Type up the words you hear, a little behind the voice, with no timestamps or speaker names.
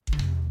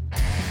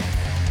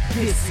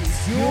This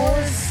is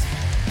yours.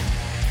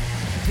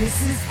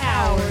 This is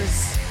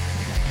ours.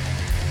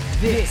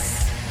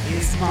 This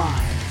is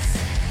mine.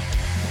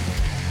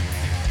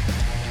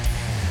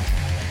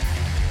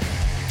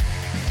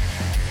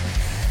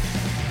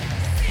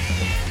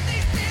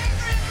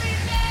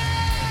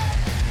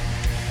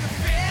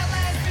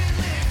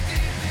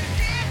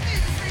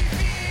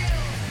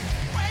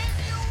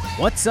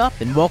 What's up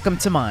and welcome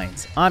to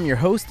Minds. I'm your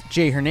host,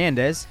 Jay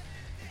Hernandez,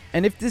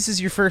 and if this is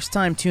your first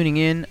time tuning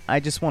in, I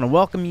just want to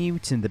welcome you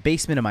to the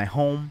basement of my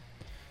home.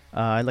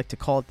 I like to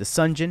call it the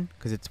Sungeon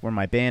because it's where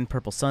my band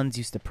Purple Suns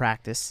used to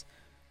practice.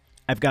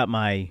 I've got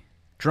my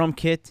drum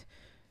kit,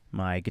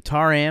 my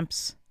guitar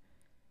amps,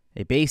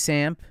 a bass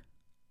amp,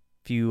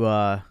 a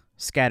few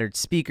scattered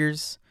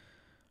speakers,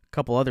 a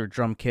couple other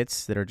drum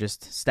kits that are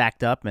just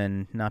stacked up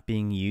and not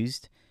being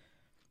used.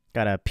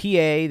 Got a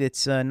PA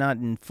that's not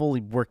in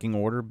fully working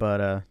order,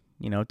 but,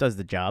 it does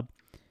the job.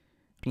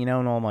 And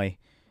all my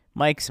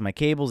mics and my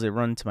cables that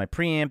run to my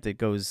preamp that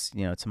goes,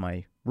 to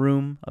my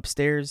room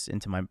upstairs,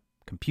 into my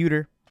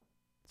computer.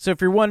 So if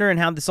you're wondering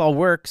how this all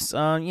works,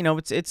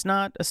 it's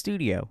not a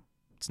studio.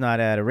 It's not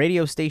at a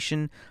radio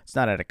station. It's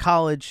not at a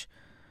college.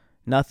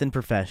 Nothing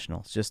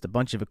professional. It's just a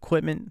bunch of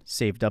equipment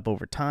saved up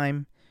over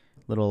time.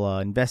 Little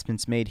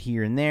investments made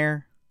here and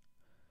there.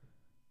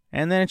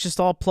 And then it's just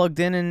all plugged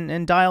in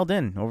and dialed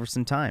in over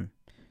some time.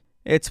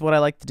 It's what I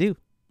like to do.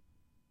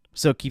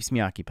 So it keeps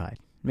me occupied.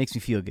 Makes me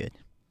feel good.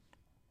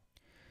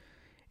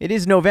 It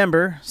is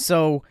November,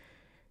 so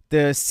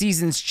the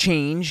seasons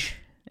change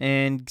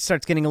and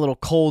starts getting a little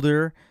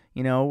colder.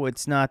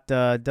 It's not,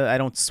 I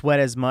don't sweat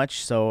as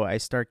much, so I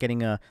start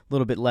getting a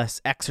little bit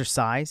less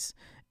exercise.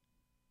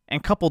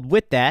 And coupled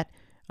with that,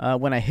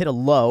 when I hit a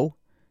low,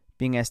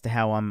 being as to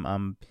how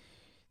I'm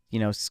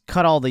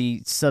cut all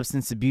the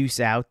substance abuse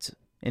out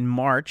in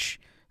March,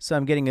 so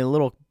I'm getting a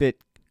little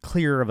bit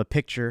clearer of a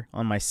picture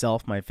on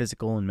myself, my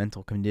physical and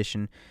mental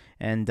condition,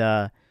 and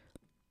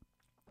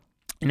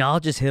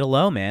I'll just hit a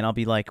low, man. I'll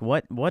be like,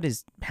 what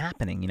is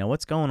happening?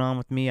 What's going on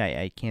with me?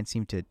 I can't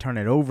seem to turn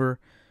it over.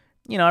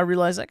 I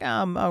realize like,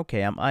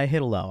 okay, I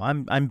hit a low.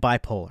 I'm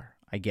bipolar,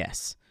 I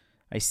guess.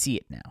 I see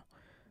it now.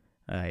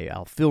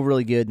 I'll feel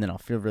really good and then I'll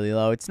feel really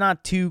low. It's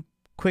not too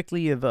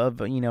quickly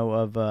of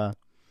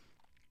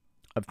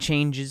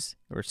changes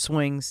or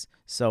swings,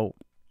 so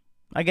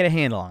I get a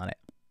handle on it.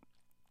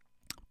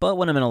 But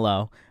when I'm in a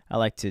low, I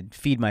like to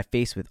feed my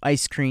face with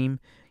ice cream.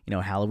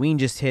 Halloween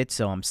just hit,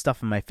 so I'm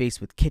stuffing my face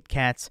with Kit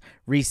Kats,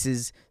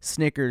 Reese's,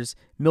 Snickers,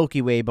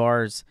 Milky Way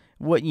bars,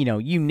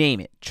 you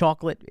name it.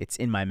 Chocolate, it's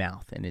in my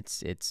mouth, and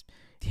it's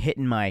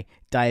hitting my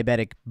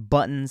diabetic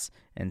buttons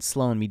and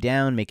slowing me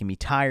down, making me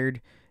tired,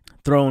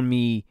 throwing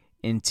me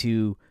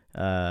into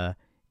a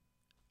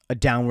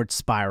downward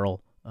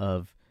spiral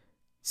of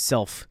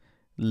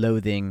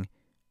self-loathing,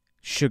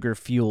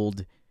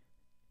 sugar-fueled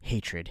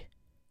hatred.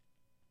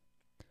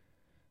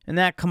 And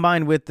that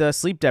combined with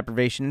sleep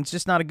deprivation, it's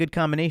just not a good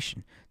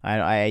combination.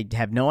 I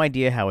have no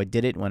idea how I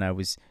did it when I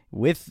was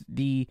with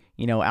the,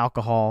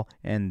 alcohol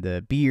and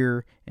the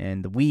beer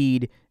and the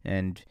weed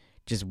and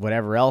just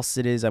whatever else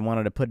it is I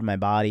wanted to put in my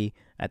body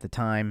at the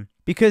time.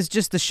 Because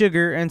just the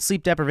sugar and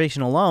sleep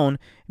deprivation alone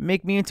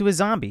make me into a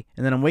zombie.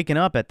 And then I'm waking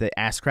up at the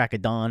ass crack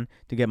of dawn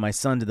to get my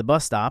son to the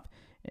bus stop.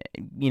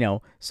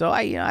 So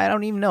I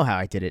don't even know how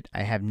I did it.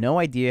 I have no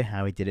idea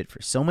how I did it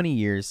for so many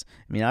years.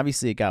 I mean,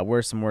 obviously it got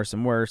worse and worse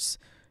and worse.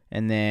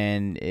 And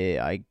then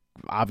I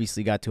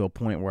obviously got to a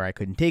point where I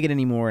couldn't take it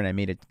anymore, and I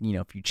made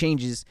a few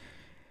changes.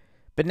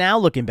 But now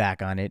looking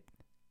back on it,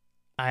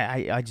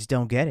 I just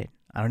don't get it.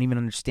 I don't even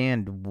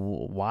understand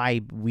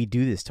why we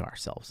do this to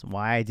ourselves,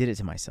 why I did it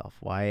to myself,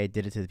 why I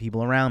did it to the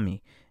people around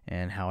me,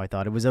 and how I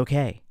thought it was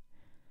okay.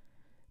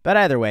 But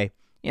either way,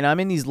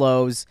 I'm in these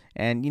lows,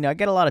 and, I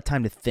get a lot of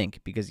time to think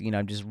because,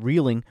 I'm just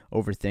reeling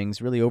over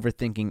things, really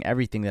overthinking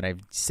everything that I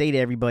say to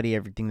everybody,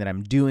 everything that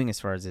I'm doing as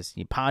far as this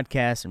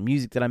podcast or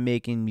music that I'm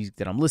making, music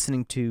that I'm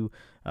listening to,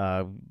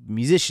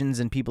 musicians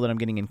and people that I'm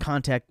getting in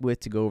contact with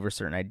to go over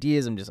certain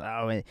ideas. I'm just,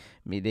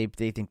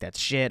 they think that's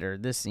shit or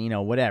this,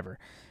 whatever.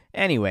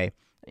 Anyway,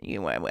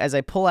 as I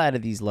pull out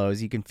of these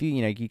lows, you can feel,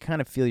 you kind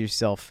of feel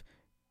yourself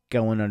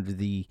getting under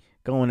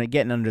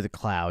the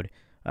cloud.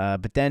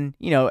 But then,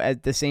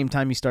 at the same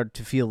time, you start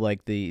to feel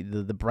like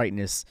the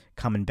brightness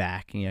coming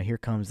back. Here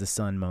comes the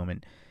sun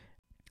moment.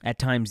 At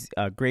times,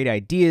 great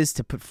ideas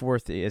to put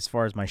forth as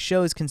far as my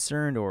show is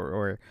concerned,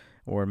 or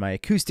my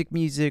acoustic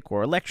music,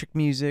 or electric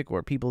music,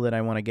 or people that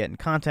I want to get in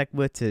contact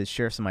with to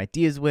share some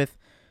ideas with,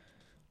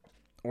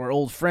 or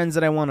old friends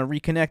that I want to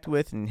reconnect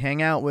with and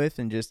hang out with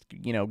and just,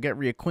 get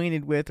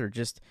reacquainted with, or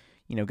just,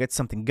 get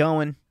something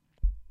going.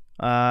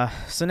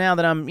 So now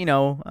that I'm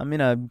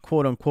in a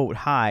quote-unquote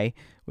high,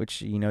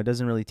 which,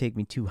 doesn't really take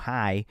me too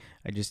high.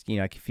 I just,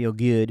 I can feel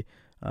good.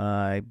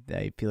 I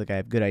feel like I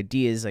have good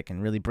ideas. I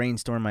can really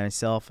brainstorm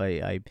myself.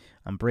 I'm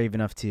brave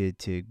enough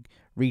to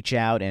reach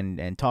out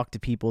and talk to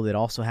people that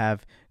also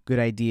have good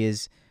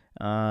ideas.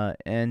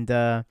 And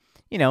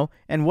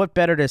what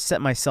better to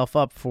set myself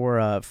up for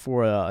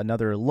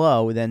another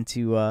low than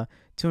to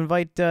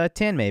invite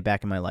Tanmay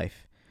back in my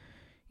life.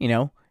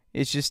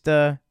 it's just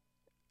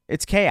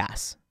it's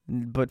chaos.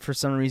 But for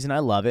some reason, I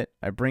love it.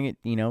 I bring it,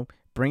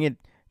 bring it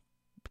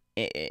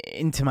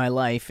into my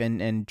life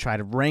and try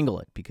to wrangle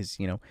it because,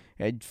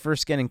 I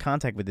first get in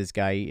contact with this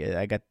guy,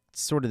 I got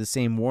sort of the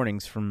same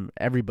warnings from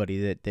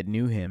everybody that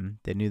knew him,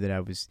 that knew that I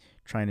was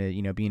trying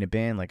to, be in a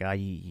band. Like,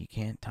 you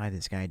can't tie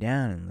this guy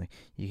down, and like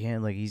you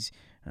can't, like he's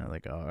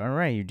like, oh, all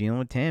right, you're dealing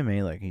with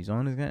Tanmay, like he's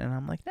on his guy, and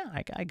I'm like, no,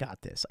 I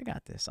got this.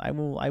 I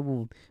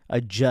will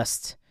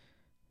adjust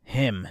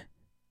him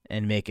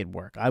and make it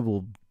work. I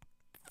will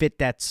fit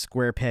that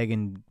square peg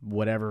in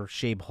whatever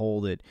shape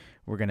hole that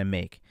we're gonna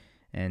make,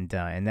 and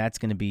that's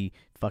gonna be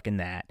fucking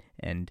that.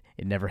 And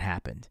it never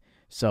happened.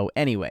 So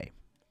anyway,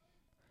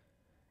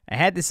 I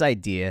had this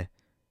idea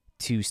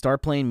to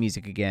start playing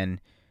music again.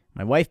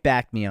 My wife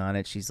backed me on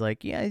it. She's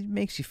like, yeah, it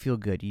makes you feel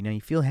good.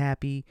 You feel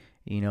happy.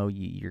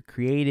 You're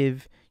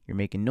creative. You're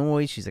making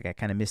noise. She's like, I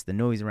kind of miss the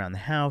noise around the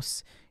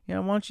house. Why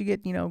don't you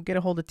get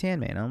a hold of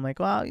Tanmay? And I'm like,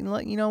 well, you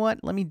know what?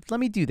 Let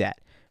me do that.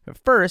 But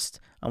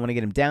first, I want to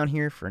get him down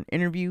here for an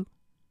interview.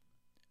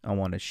 I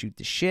want to shoot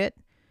the shit.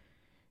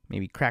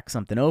 Maybe crack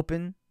something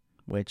open,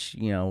 which,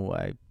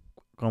 I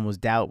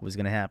almost doubt was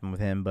going to happen with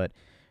him, but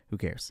who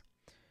cares?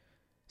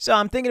 So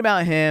I'm thinking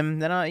about him.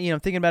 Then I'm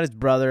thinking about his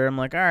brother. I'm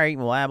like, all right,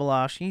 well,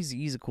 Abilash,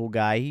 he's a cool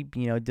guy. He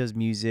does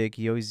music.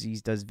 He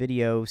does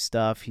video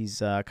stuff. He's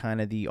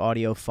kind of the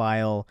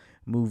audiophile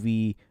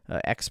movie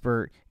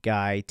expert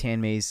guy.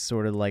 Tanmay's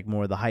sort of like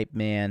more the hype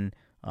man.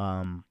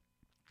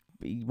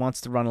 He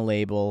wants to run a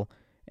label,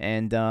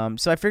 and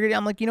so I figured,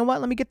 I'm like, you know what?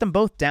 Let me get them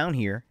both down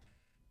here,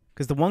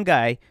 because the one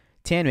guy,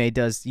 Tanmay,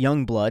 does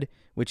Youngblood,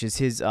 which is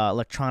his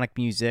electronic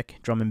music,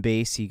 drum and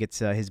bass. He gets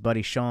his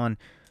buddy Sean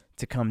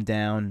to come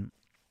down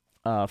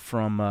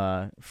from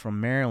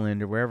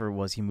Maryland or wherever it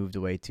was he moved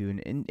away to.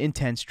 An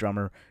intense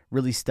drummer,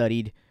 really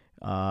studied,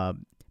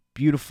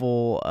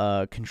 beautiful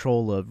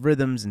control of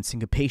rhythms and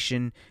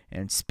syncopation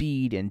and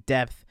speed and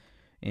depth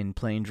in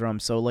playing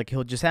drums. So like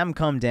he'll just have him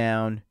come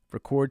down,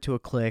 record to a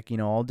click,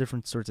 all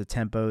different sorts of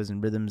tempos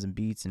and rhythms and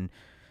beats and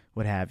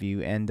what have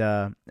you. And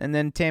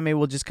then Tanmay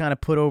will just kind of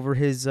put over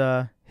his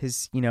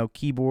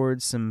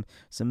keyboards, some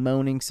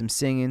moaning, some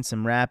singing,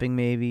 some rapping,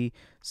 maybe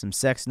some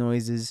sex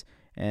noises,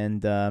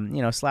 and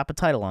slap a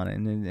title on it,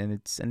 and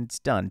it's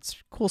done.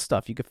 It's cool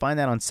stuff. You can find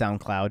that on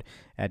SoundCloud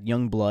at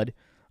Youngblood.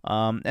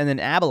 And then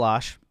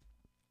Abilash,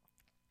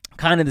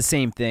 kind of the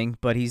same thing,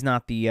 but he's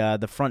not the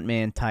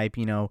frontman type.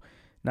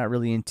 Not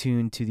really in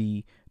tune to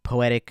the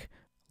poetic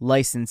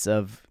license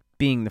of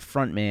being the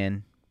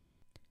frontman.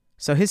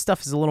 So his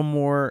stuff is a little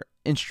more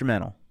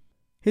instrumental.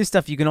 His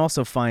stuff you can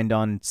also find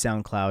on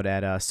SoundCloud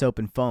at Soap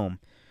and Foam.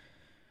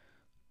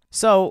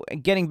 So,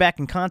 getting back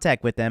in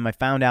contact with them, I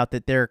found out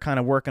that they're kind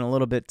of working a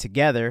little bit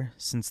together,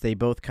 since they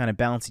both kind of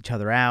balance each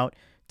other out.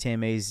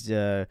 Tanmay's,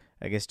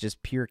 I guess,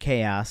 just pure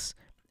chaos,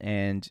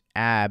 and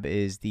Ab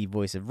is the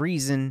voice of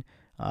reason.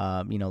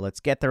 Let's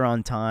get there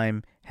on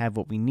time, have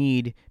what we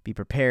need, be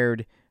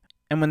prepared.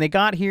 And when they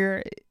got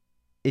here,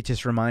 it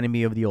just reminded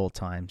me of the old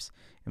times.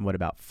 And what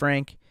about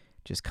Frank?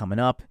 Just coming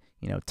up,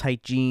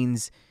 tight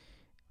jeans,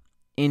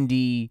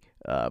 indie,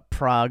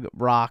 prog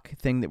rock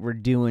thing that we're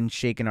doing,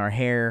 shaking our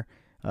hair,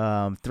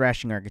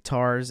 thrashing our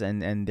guitars,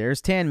 and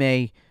there's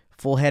Tanmay,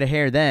 full head of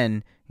hair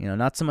then,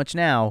 not so much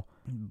now,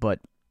 but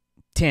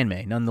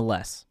Tanmay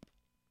nonetheless.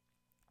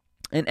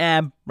 And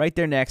Ab right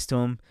there next to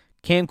him,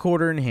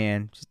 camcorder in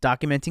hand, just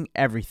documenting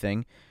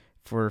everything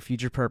for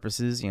future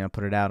purposes,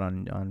 put it out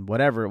on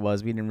whatever it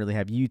was. We didn't really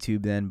have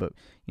YouTube then, but,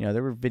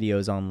 there were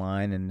videos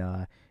online,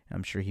 and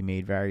I'm sure he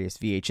made various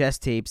VHS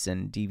tapes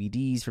and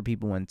DVDs for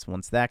people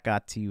once that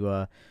got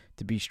to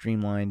be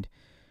streamlined.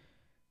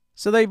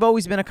 So they've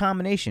always been a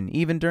combination.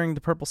 Even during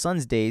the Purple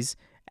Suns days,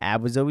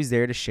 Ab was always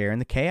there to share in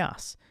the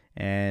chaos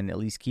and at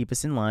least keep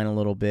us in line a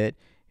little bit,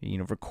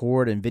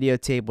 record and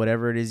videotape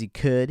whatever it is he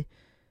could,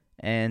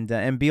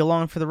 and be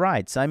along for the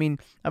ride. So, I mean,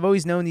 I've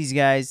always known these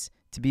guys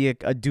to be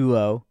a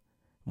duo.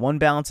 One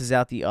balances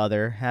out the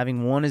other.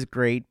 Having one is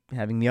great,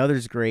 having the other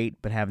is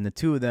great, but having the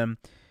two of them,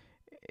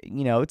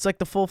 it's like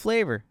the full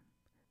flavor.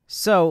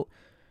 So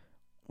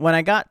when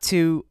I got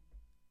to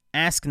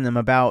asking them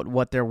about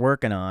what they're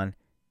working on,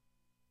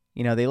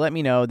 they let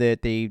me know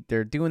that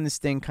they're doing this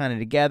thing kind of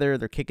together.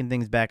 They're kicking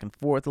things back and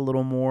forth a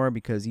little more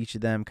because each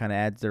of them kind of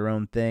adds their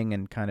own thing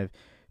and kind of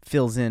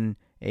fills in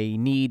a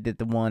need that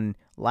the one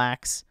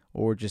lacks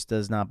or just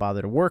does not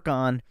bother to work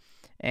on.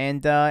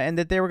 And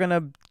that they were going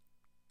to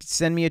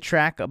send me a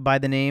track by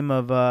the name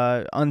of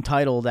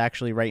Untitled,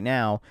 actually, right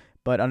now,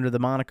 but under the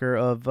moniker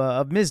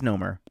of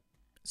Misnomer.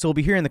 So we'll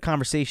be hearing the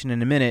conversation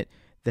in a minute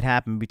that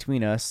happened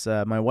between us.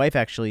 My wife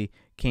actually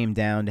came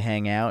down to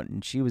hang out,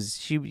 and she was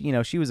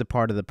a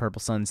part of the Purple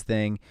Suns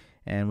thing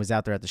and was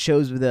out there at the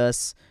shows with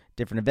us,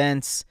 different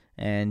events,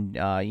 and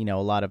a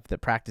lot of the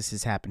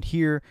practices happened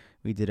here.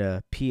 We did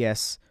a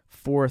PS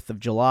 4th of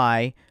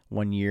July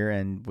one year,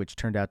 and which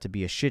turned out to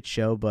be a shit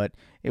show, but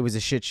it was a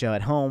shit show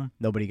at home.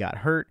 Nobody got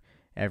hurt.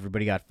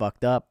 Everybody got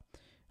fucked up.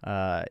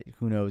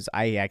 Who knows?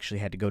 I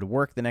actually had to go to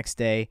work the next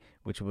day,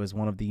 which was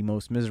one of the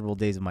most miserable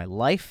days of my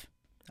life.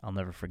 I'll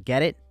never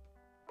forget it.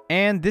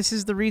 And this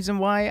is the reason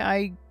why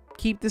I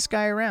keep this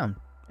guy around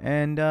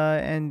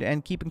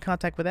and keep in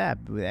contact with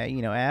Ab.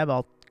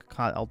 Ab,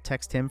 I'll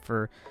text him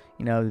for,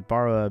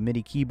 borrow a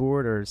MIDI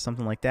keyboard or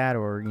something like that,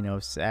 or,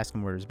 ask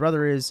him where his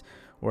brother is,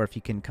 or if he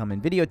can come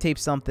and videotape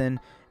something.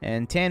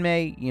 And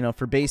Tanmay,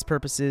 for bass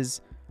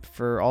purposes,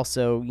 for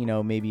also,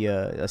 maybe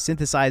a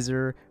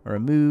synthesizer or a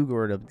Moog,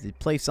 or to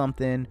play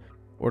something,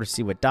 or to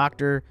see what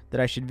doctor that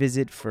I should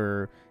visit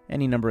for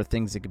any number of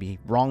things that could be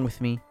wrong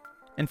with me.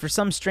 And for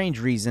some strange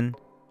reason,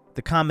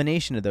 the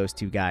combination of those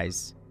two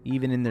guys,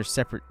 even in their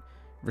separate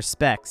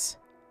respects,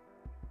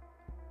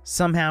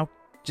 somehow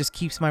just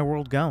keeps my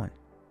world going.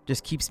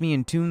 Just keeps me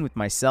in tune with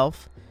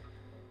myself,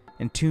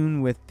 in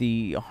tune with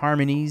the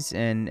harmonies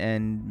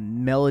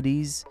and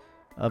melodies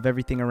of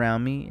everything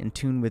around me, in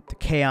tune with the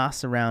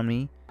chaos around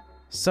me.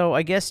 So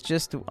I guess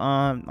just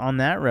on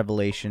that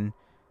revelation,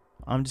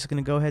 I'm just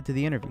going to go ahead to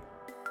the interview.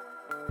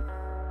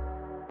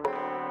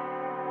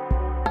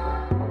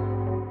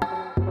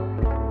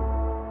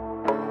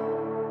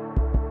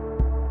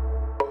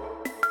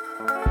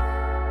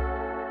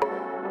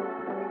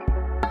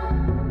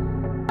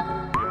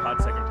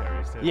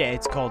 Yeah,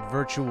 it's called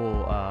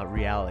virtual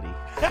reality.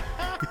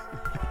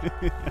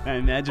 I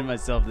imagine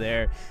myself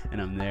there, and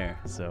I'm there.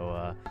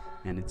 So,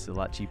 and it's a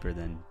lot cheaper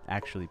than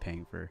actually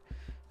paying for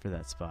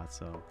that spot.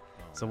 So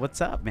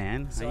what's up,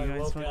 man? So How you I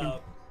guys woke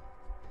up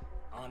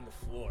on the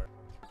floor.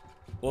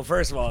 Well,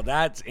 first of all,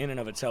 that in and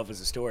of itself is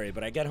a story.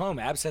 But I get home,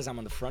 Ab says I'm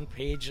on the front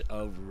page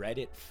of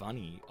Reddit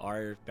Funny,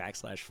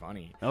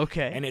 r/funny.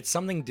 Okay. And it's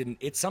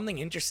something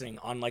interesting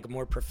on like a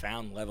more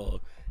profound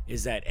level.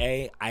 Is that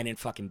A, I didn't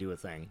fucking do a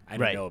thing. I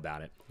didn't know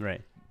about it.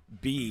 Right.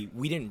 B,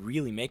 we didn't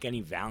really make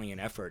any valiant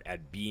effort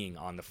at being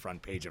on the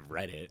front page of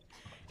Reddit.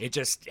 It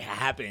just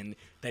happened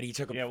that he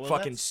took a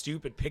fucking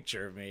stupid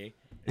picture of me.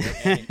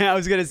 I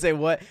was gonna say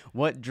what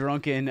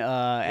drunken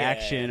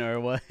action or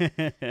what?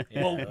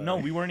 Well, no,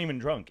 we weren't even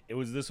drunk.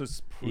 This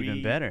was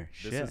even better.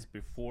 This is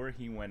before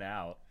he went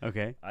out.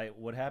 Okay.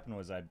 What happened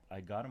was I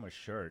got him a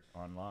shirt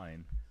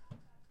online,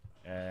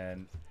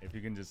 and if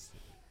you can just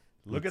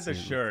look at the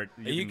shirt,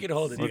 you can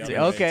hold it.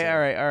 Okay,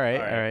 all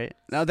right.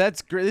 Now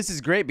that's great. This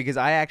is great because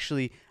I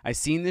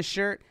seen this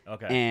shirt.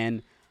 Okay.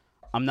 And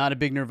I'm not a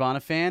big Nirvana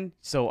fan,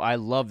 so I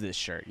love this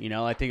shirt.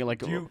 I think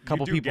like a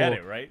couple people get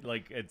it, right?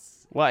 Like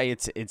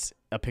it's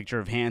a picture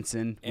of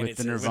Hanson and with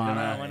the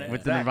Nirvana.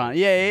 with the Nirvana.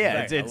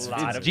 Yeah.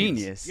 Exactly. It's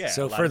genius. Yeah,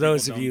 so for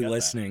those of you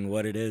listening,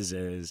 what it is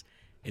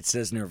it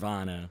says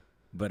Nirvana,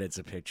 but it's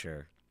a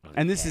picture.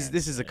 And this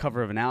is a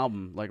cover of an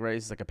album, like right?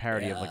 It's like a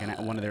parody of like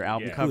one of their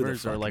album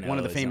covers, or like one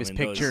of the famous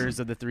pictures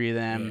of the three of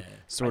them,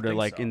 sort of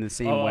like in the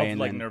same way. And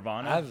like then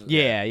Nirvana.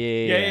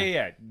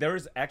 Yeah. There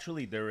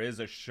is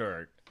a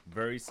shirt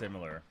very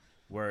similar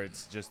where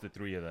it's just the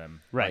three of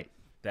them. Right. Like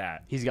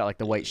that. He's got like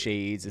the white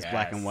shades, it's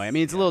black and white. I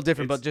mean, it's a little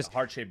different, but just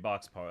heart-shaped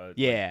box part.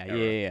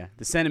 Yeah.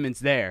 The sentiment's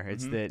there.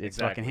 It's it's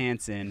exactly. fucking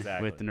Hanson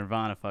with the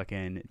Nirvana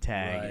fucking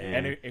tag. Right.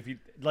 And if you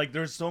like,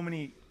 there's so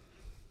many.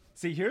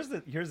 See, here's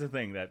the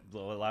thing that a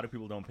lot of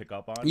people don't pick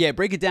up on. Yeah,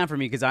 break it down for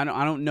me because I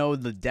don't know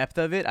the depth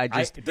of it.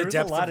 There's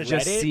a lot of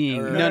just Reddit,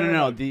 seeing. or?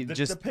 No.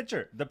 The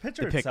picture. The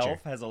picture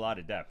itself has a lot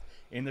of depth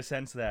in the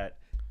sense that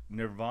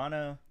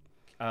Nirvana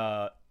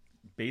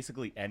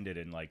basically ended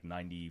in like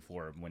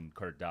 '94 when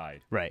Kurt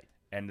died. Right.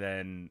 And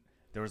then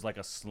there was like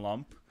a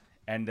slump.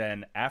 And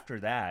then after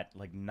that,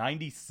 like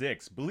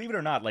 '96, believe it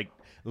or not, like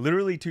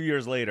literally 2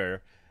 years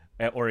later,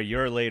 or a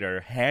year later,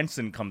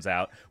 Hanson comes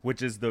out,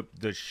 which is the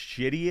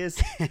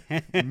shittiest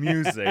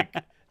music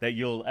that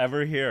you'll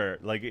ever hear.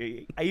 Like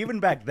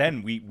even back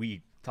then,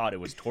 we thought it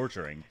was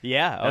torturing.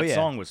 Yeah. That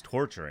song was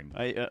torturing.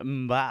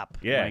 Mbop.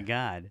 Yeah. My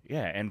God.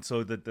 Yeah. And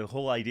so the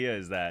whole idea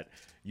is that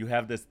you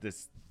have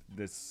this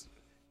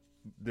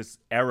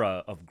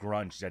era of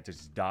grunge that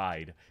just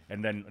died,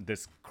 and then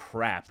this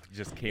crap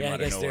just came out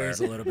of nowhere. I guess there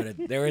is a little bit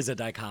of there is a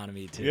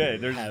dichotomy too. Yeah,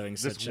 there's having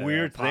this such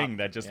weird a pop, thing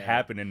that just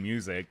happened in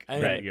music.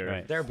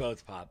 Right. They're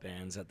both pop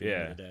bands at the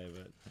end of the day,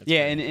 but that's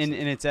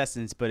in its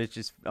essence, but it's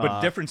just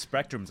different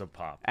spectrums of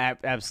pop.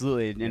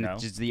 Absolutely, and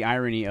just the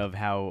irony of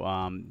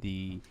how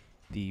the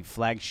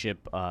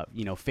flagship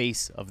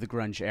face of the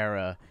grunge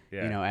era,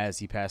 as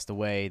he passed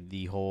away,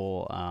 the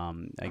whole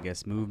I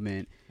guess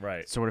movement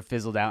sort of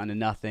fizzled out into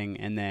nothing,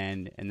 and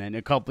then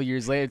a couple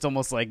years later it's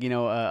almost like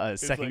a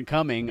second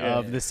coming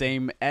of the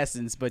same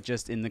essence, but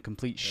just in the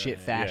complete shit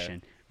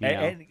fashion.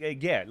 And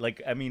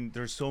like I mean,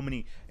 there's so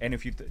many, and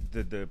if you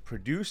the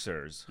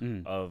producers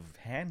of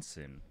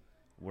Hanson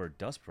were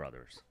Dust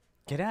Brothers.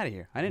 Get out of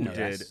here! I didn't know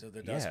that. So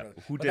the Dust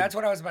Brothers. Who But did that's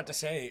what I was about to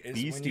say. Is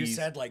when you Beasties.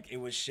 said like it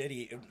was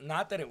shitty.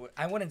 Not that it.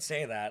 I wouldn't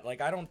say that.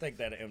 Like I don't think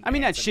that. I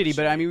mean, not Hanson shitty, was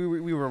but I mean,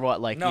 we were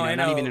what, like, No, I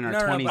know. not even in our 20s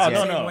but I'm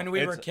yet. saying when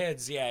we were it's-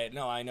 kids, I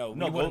know.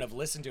 No, we wouldn't have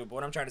listened to it. But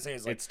what I'm trying to say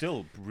is like It's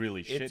still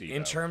really shitty. in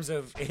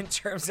though.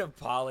 terms of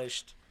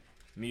polished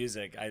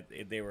music,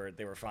 they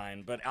were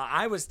fine. But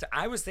I was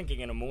thinking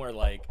in a more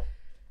like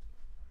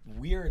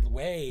weird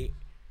way.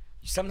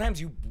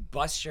 Sometimes you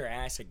bust your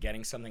ass at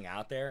getting something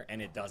out there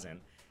and it doesn't.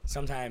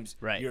 sometimes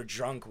Right. you're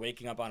drunk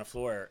waking up on a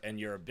floor and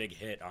you're a big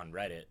hit on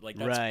Reddit. Like,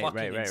 that's fucking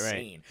Right.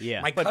 insane.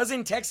 Yeah. My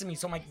cousin texted me,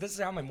 so this is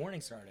how my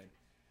morning started.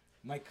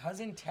 My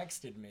cousin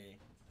texted me.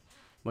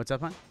 What's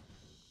up, hon?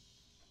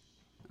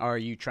 Are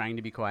you trying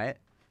to be quiet?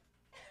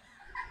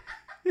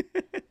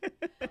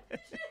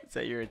 Is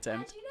that your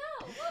attempt?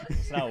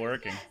 It's not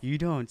working. You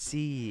don't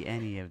see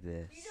any of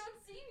this. You don't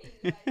see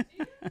me, guys, do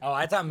you? Oh,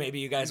 I thought maybe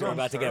you guys were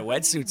about to get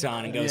wetsuits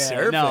on and go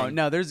surfing.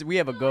 No. We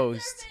have a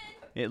ghost.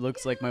 It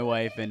looks like my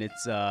wife, and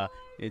it's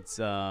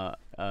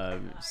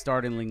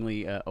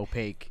startlingly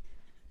opaque.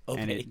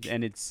 Opaque.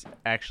 And it's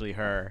actually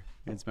her.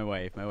 It's my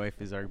wife. My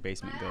wife is our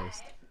basement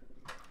ghost.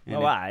 And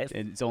My wife?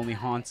 It only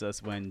haunts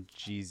us when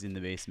she's in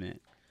the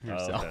basement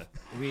herself. Okay.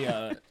 We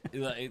I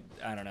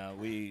don't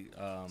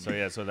know.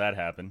 So that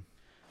happened.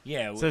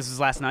 Yeah. So this was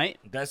last night?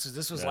 This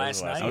was Yeah,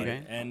 last night,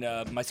 Okay. and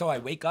so I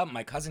wake up.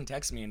 My cousin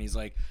texts me, and he's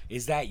like,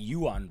 "Is that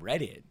you on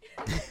Reddit?"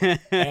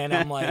 And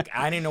I'm like,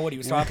 I didn't know what he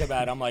was talking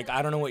about. I'm like,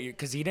 I don't know what you,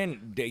 because he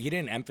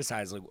didn't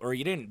emphasize, like, or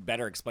he didn't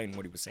better explain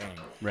what he was saying.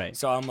 Right.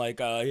 So I'm like,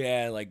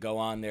 yeah, like, go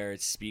on there.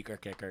 It's Speaker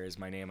Kicker is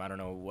my name. I don't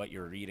know what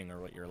you're reading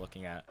or what you're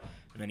looking at.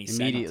 And then he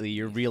Immediately,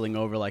 you're reeling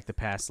over like the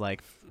past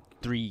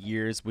 3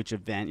 years, which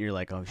event you're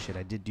like, oh shit,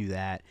 I did do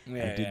that.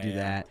 Yeah, I did do yeah.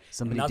 that.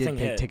 Somebody Nothing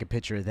did hit. take a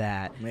picture of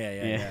that.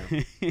 Yeah.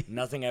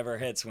 Nothing ever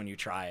hits when you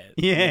try it.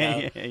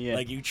 Yeah.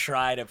 Like, you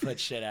try to put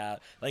shit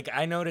out. Like,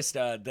 I noticed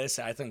this.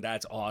 I think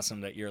that's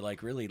awesome that you're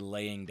like really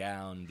laying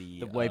down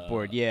the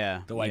whiteboard,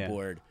 yeah. the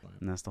whiteboard.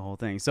 And that's the whole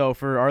thing. So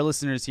for our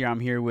listeners here,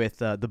 I'm here with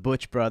the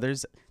Buch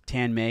brothers,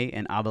 Tanmay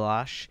and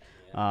Abilash.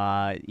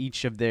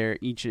 Each of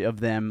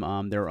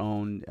them their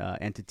own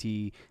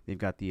entity. They've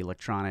got the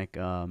electronic,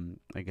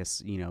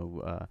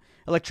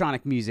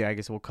 electronic music. I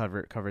guess we'll cover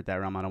it that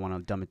realm. I don't want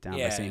to dumb it down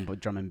by saying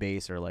drum and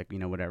bass or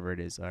whatever it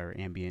is, or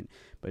ambient,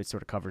 but it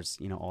sort of covers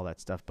all that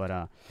stuff. But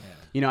I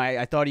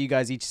thought of you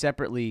guys each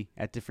separately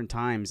at different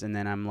times, and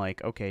then I'm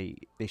like, okay,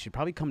 they should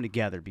probably come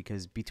together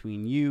because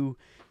between you,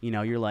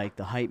 you're like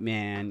the hype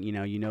man.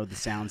 The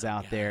sounds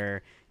out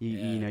there.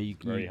 You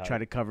try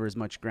to cover as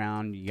much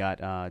ground. You got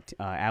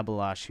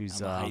Abilash, who's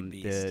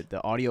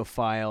the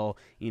audiophile,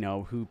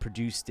 who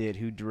produced it,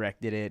 who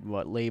directed it,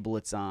 what label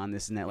it's on,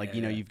 this and that.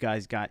 You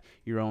guys got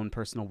your own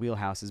personal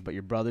wheelhouses, but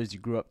you're brothers. You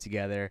grew up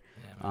together.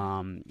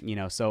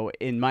 So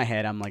in my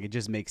head, I'm like, it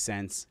just makes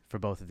sense for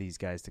both of these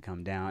guys to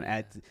come down.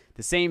 At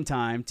the same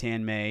time,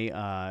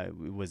 Tanmay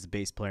was the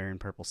bass player in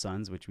Purple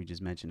Suns, which we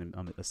just mentioned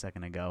a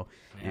second ago,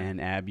 and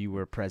Ab, you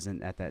were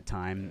present at that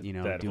time.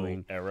 That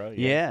doing whole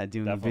era.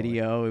 doing the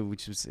video,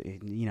 which was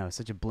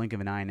such a blink of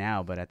an eye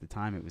now, but at the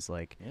time it was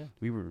like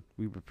we were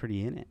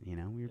pretty in it.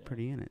 We were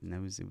pretty in it, and it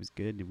was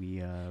good.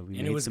 We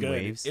made some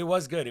waves. It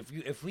was good.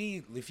 If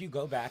you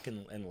go back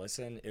and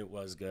listen, it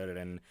was good,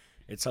 and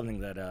it's something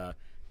that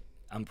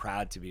I'm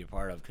proud to be a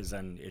part of, because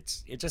then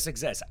it just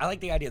exists. I like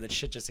the idea that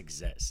shit just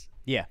exists.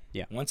 Yeah.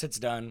 Once it's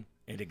done,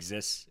 it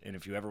exists, and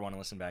if you ever want to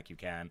listen back, you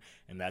can,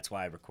 and that's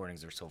why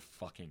recordings are so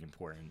fucking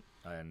important,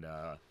 and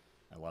I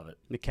love it.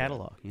 The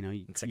catalog,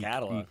 It's a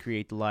catalog. You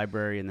create the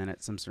library, and then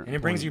at some certain And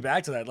it brings point- you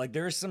back to that. Like,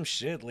 there's some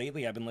shit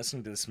lately. I've been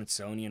listening to the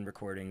Smithsonian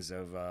recordings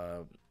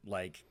of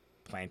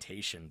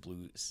plantation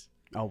blues.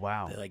 Oh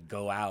wow! They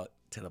go out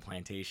to the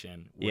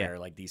plantation where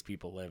these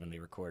people live, and they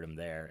record them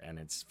there, and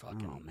it's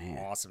fucking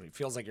awesome. It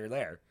feels like you're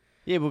there.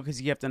 Yeah,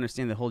 because you have to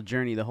understand the whole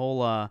journey, the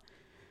whole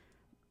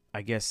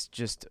I guess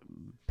just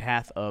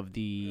path of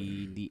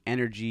the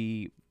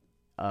energy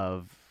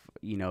of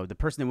the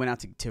person that went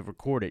out to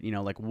record it.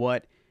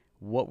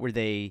 What were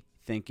they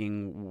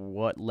thinking?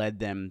 What led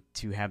them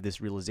to have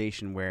this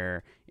realization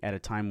where at a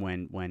time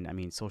when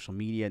social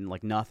media and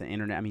nothing,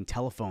 internet,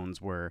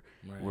 telephones were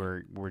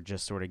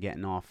just sort of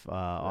getting off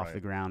the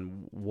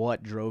ground.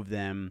 What drove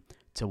them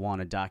to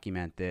want to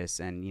document this,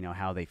 and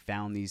how they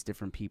found these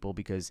different people,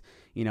 because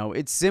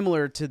it's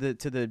similar to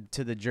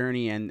the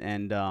journey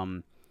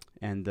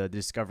and the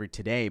discovery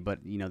today, but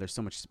there's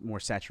so much more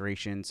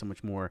saturation, so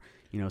much more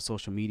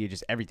social media,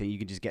 just everything. You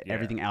can just get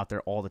everything out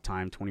there all the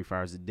time, 24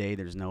 hours a day.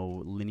 There's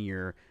no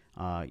linear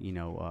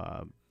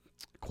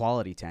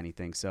quality to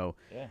anything, so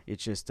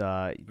it's just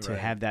to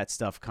have that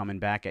stuff coming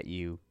back at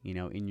you,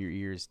 in your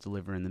ears,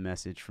 delivering the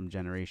message from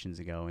generations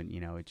ago, and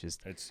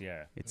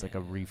it's like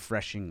a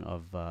refreshing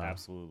of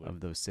absolutely of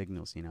those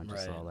signals,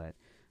 just all that.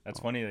 That's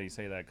funny that you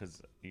say that,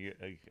 because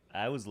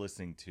I was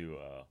listening to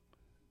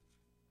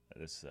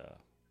this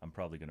I'm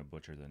probably going to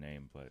butcher the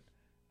name, but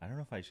I don't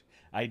know if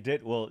I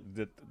did. Well,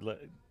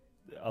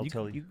 I'll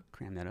tell you. You can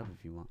cram that up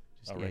if you want.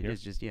 Just, right here?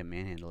 just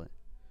manhandle it.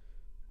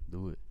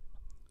 Do it.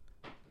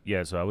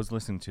 Yeah, so I was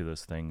listening to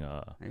this thing.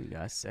 There you go.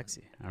 That's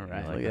sexy. All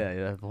right. like Look at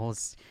that. The whole,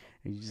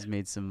 you just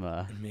made some,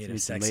 made some a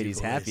sexy ladies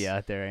voice. happy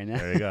out there right now.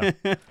 There you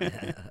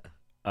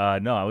go.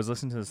 No, I was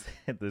listening to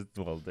this.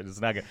 Well, it's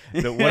not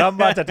gonna. What I'm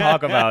about to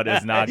talk about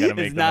is not gonna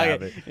make them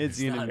happy. It's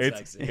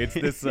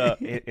this.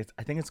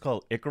 I think it's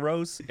called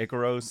Icaros.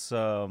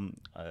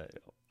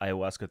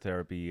 Ayahuasca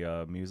therapy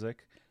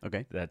music.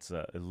 Okay. That's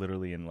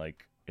literally in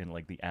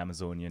the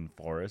Amazonian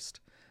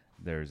forest.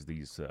 There's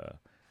these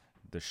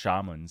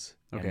shamans.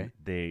 Okay.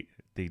 And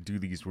they do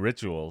these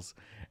rituals,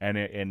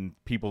 and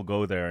people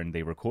go there and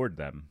they record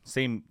them.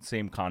 Same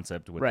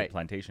concept with Right. the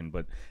plantation,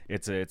 but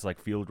it's like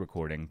field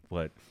recording.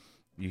 But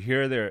you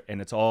hear there,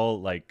 and it's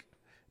all like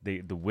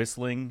the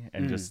whistling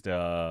and just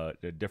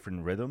the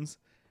different rhythms.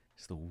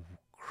 It's the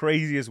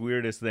craziest,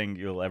 weirdest thing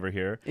you'll ever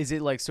hear. Is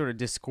it like sort of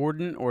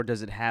discordant, or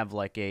does it have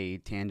like a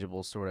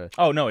tangible sort of?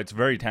 Oh no, it's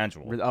very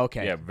tangible.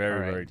 Okay. Yeah, very All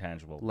right. very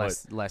tangible.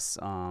 Less.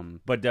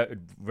 But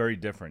very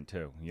different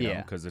too, you know,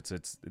 Yeah. because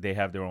it's they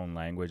have their own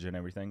language and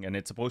everything, and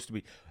it's supposed to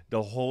be.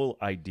 The whole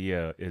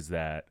idea is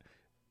that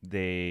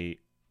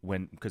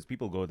because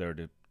people go there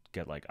to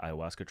get like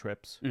ayahuasca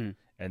trips, and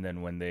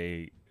then when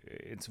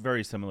it's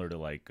very similar to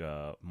like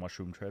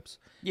mushroom trips.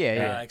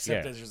 Yeah.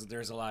 Except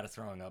there's a lot of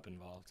throwing up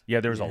involved. Yeah,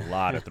 there's a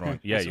lot of throwing.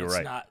 Yeah, So you're it's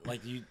right. Not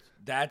like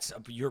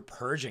you're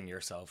purging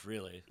yourself,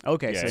 really.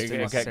 Okay, Yeah, so it's a it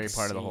necessary gets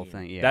part of the whole seen.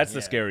 thing. Yeah. That's the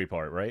Yeah. scary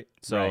part, right?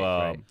 So,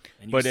 Right.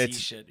 And you but see it's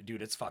shit,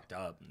 dude. It's fucked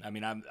up. I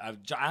mean,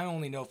 I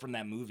only know from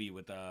that movie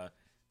with that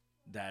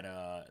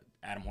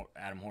Adam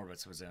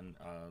Horvitz was in.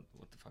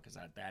 What the fuck is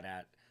that?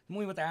 The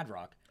movie with Ad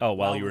Rock.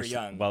 while you were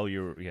young. while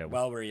you were yeah.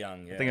 While we're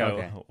young. Yeah. I think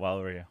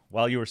Okay.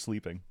 while you were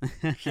sleeping.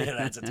 Yeah,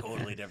 that's a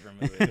totally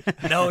different movie.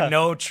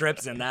 No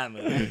trips in that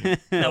movie.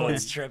 No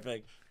one's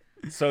tripping.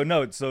 So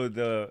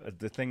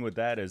the thing with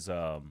that is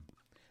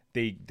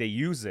they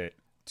use it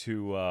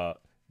to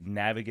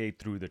navigate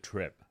through the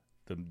trip,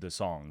 the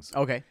songs.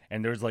 Okay.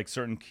 And there's like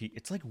certain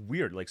it's like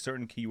weird, like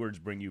certain keywords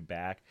bring you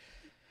back.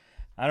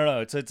 I don't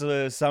know.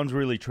 It sounds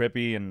really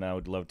trippy, and I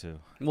would love to.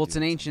 Well, it's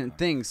an ancient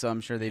thing, so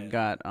I'm sure they've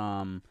got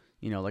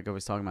like I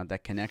was talking about,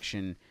 that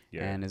connection.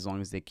 Yeah. And as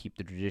long as they keep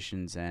the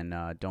traditions and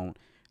don't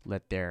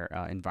let their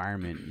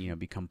environment,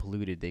 become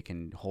polluted, they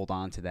can hold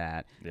on to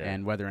that. Yeah.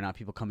 And whether or not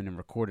people come in and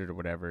record it or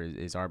whatever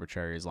is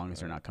arbitrary, as long as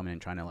they're not coming in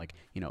trying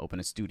to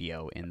open a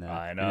studio in the,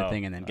 I in the know,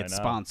 thing and then I get know.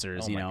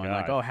 sponsors, Oh my and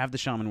like, God. oh, have the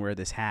shaman wear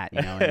this hat,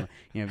 and,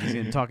 if he's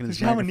gonna talking to The this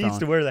shaman needs microphone.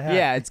 to wear the hat.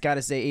 Yeah, it's got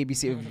to say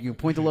ABC. If you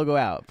point the logo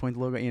out, you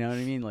know what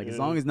I mean? Like, as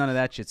long as none of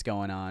that shit's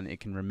going on,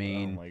 it can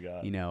remain, Oh my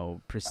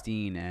God.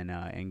 pristine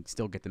and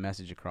still get the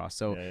message across.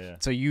 So, Yeah.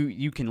 so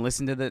you can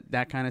listen to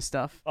that kind of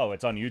stuff. Oh,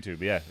 it's on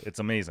YouTube. Yeah, it's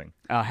amazing.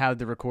 How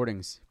the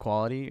recordings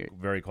quality?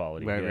 Very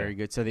quality. Very, yeah. very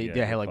good. So they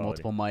Yeah, have good like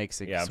quality. multiple mics.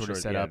 They Yeah, I'm sort sure,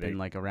 of set yeah, up they- in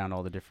like around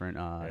all the different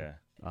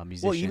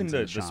musicians. Well, even and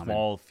the shaman.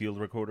 small field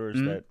recorders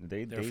that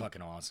They're they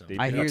fucking awesome. they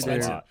I pick hear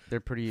up a lot. they're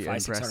pretty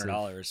impressive.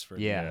 $500-$600 for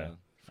Yeah.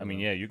 I mean,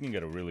 yeah, you can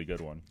get a really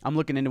good one. I'm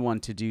looking into one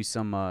to do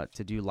some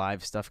to do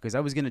live stuff, because I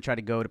was gonna try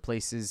to go to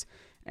places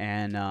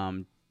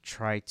and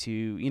try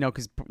to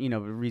because the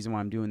reason why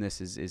I'm doing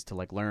this is to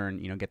like learn,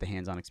 get the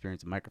hands-on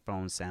experience of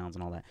microphones, sounds,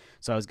 and all that.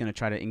 So I was gonna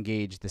try to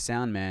engage the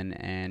sound men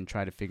and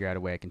try to figure out a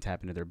way I can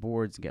tap into their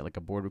boards and get like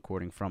a board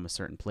recording from a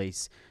certain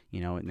place,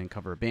 and then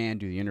cover a band,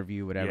 do the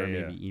interview, whatever. Yeah,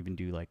 yeah. Maybe even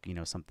do like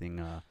something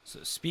So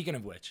speaking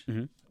of which,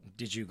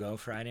 did you go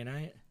Friday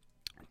night?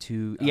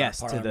 to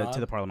Parlor to Mob?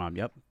 the Parlor Mob.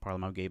 Yep, Parlor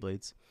Mob Gay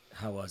Blades.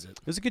 How was it?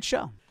 It was a good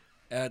show.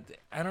 I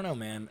don't know,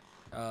 man.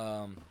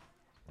 I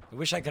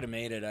wish I could have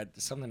made it.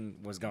 Something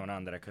was going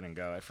on that I couldn't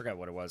go. I forgot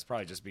what it was.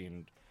 Probably just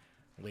being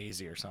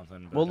lazy or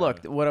something. But, Well,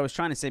 look, what I was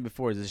trying to say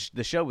before is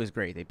the show was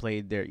great. They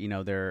played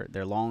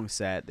their long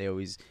set. They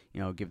always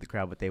give the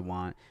crowd what they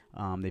want.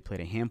 They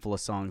played a handful of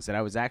songs that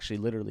I was actually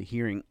literally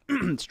hearing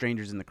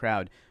strangers in the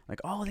crowd like,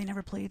 oh, they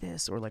never play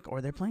this, or like,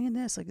 or they're playing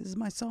this, like, this is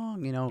my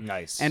song,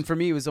 Nice. And for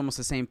me, it was almost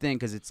the same thing,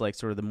 because it's like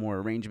sort of the more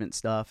arrangement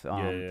stuff.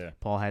 Yeah.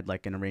 Paul had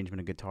like an arrangement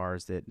of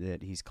guitars that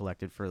he's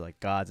collected for like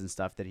gods and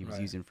stuff that he was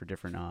Right. using for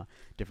different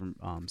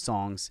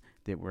songs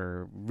that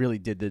were really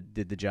did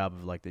the job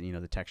of like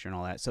the texture and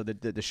all that. So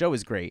the show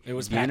was great. it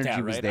was the packed energy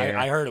out, was right? there.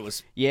 I heard it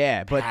was.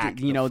 Yeah, but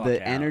packed the the fuck out.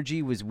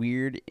 energy was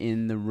weird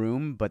in the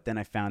room. But then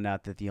I found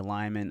out that the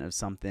alignment of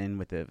something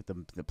with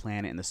the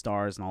planet and the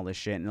stars and all this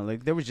shit, and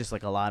like there was just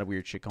like a lot of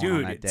weird shit going on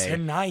Dude, that day.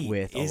 tonight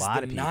with is a lot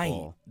the of night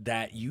people.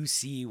 that you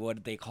see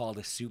what they call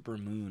the super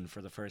moon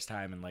for the first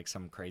time in like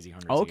some crazy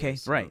hundreds Oh, of okay,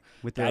 years. So right.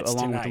 With the that's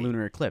along with the tonight.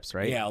 lunar eclipse,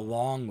 right? Yeah,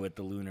 along with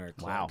the lunar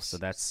eclipse. Wow. So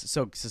that's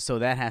so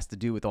that has to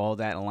do with all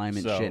that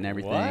alignment So shit and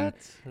everything. what?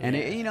 And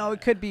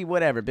it could be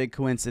whatever, big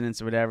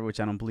coincidence or whatever, which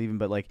I don't believe in.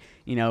 But like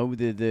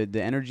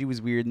the energy was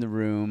weird in the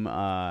room.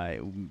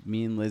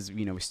 Me and Liz,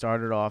 we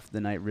started off the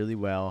night really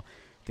well.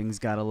 Things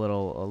got a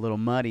little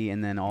muddy,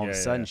 and then all of a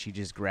sudden she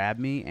just grabbed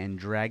me and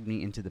dragged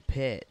me into the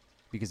pit,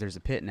 because there's a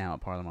pit now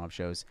at Parlor Mob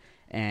shows,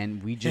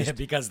 and we just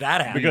because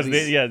that happened. Because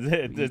this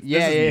is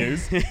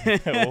news.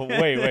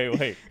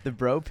 Wait. the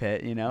bro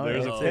pit,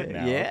 There's a pit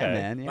now, Yeah, okay.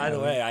 man. Yeah. By the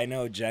way, I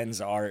know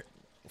Jen's art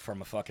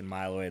from a fucking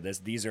mile away.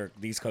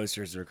 These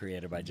coasters are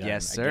created by Jen.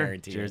 Yes, I sir.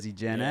 guarantee Jersey it.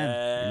 Jen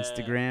Yeah. M,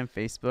 Instagram,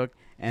 Facebook,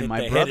 and Hit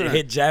my the- brother.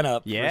 hit Jen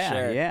up. Yeah, for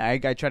sure. yeah.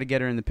 I try to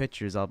get her in the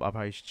pictures. I'll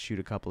probably shoot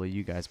a couple of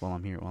you guys while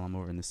I'm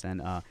over in this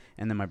end.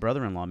 And then my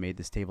brother-in-law made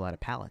this table out of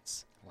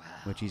pallets, Wow.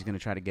 which he's gonna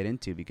try to get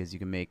into, because you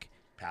can make.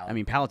 Palette. I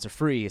mean, pallets are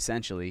free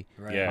essentially.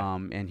 Right. Yeah.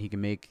 And he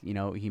can make.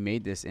 He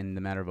made this in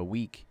the matter of a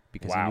week.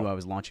 because he knew I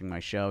was launching my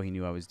show. He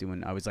knew I was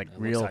like That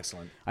real. looks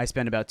excellent. I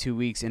spent about 2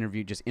 weeks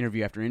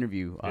interview after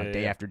interview,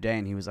 day after day,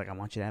 and he was like, "I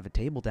want you to have a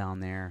table down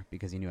there,"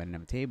 because he knew I didn't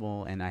have a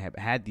table, and I have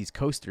had these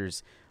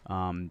coasters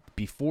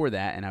before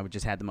that, and I would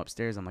just had them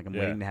upstairs. I'm like, I'm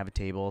waiting to have a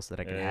table so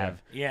that I can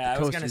have the I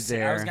was coasters gonna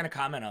there. I was gonna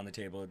comment on the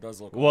table. It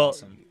does look Well,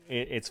 awesome.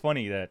 it's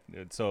funny that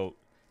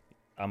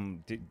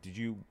did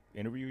you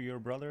interview your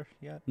brother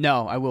yet?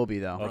 No, I will be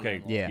though.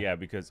 Okay, Yeah.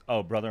 because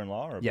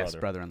brother-in-law or Yes, brother?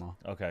 brother-in-law.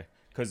 Okay,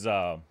 because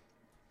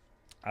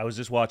I was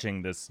just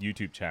watching this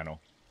YouTube channel,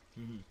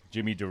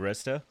 Jimmy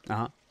DiResta.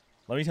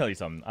 Let me tell you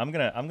something. I'm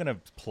gonna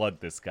plug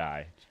this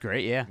guy.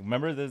 Great, yeah.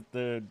 Remember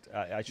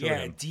I showed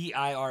him.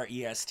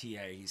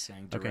 DIRESTA. He's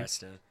saying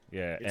DiResta.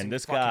 Yeah, It's and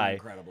this fucking guy,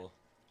 incredible.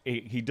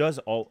 he has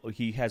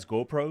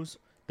GoPros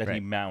that he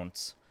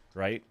mounts,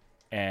 right?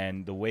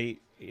 And the way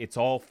it's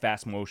all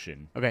fast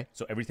motion. Okay.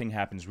 So everything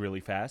happens really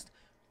fast.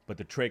 But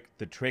the trick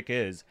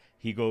is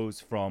he goes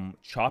from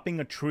chopping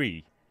a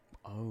tree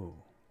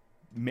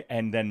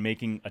and then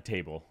making a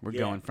table. We're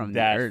going from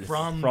That- the earth.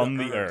 From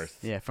the earth.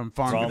 Yeah, from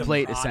farm to the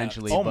plate, product.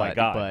 essentially. Oh my but,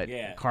 God. But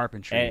Yeah.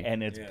 carpentry.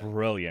 And it's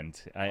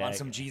brilliant. On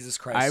some Jesus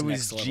Christ. I next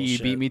was. level You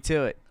shit. beat me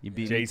to it. You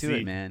beat me to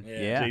JC. it, man.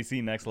 Yeah. Yeah.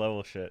 JC next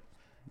level shit.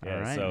 Yeah,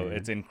 All right, so man.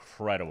 it's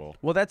incredible.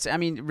 Well, that's. I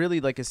mean,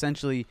 really, like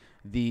essentially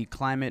the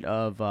climate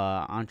of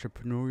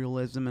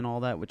entrepreneurialism and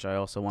all that, which I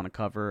also want to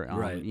cover.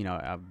 Right. You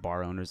know,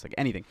 bar owners, like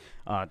anything.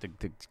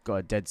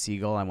 The Dead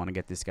Seagull. I want to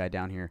get this guy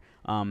down here.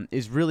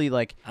 Is really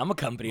like. I'm a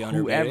company owner.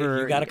 Whoever-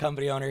 Baby. You got a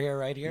company owner here,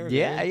 right here.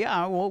 Yeah, baby?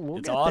 yeah. We'll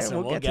It's get awesome.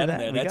 there. We'll get get to in that.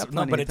 there. We That's got no,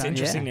 plenty but of it's time.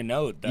 interesting Yeah. to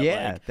note that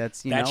Yeah, like,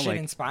 that's that shit like.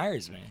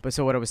 inspires me. But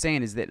so what I was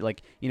saying is that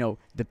like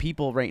the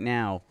people right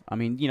now. I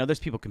mean there's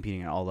people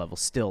competing at all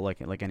levels still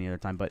like any other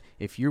time. But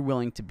if you're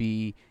willing to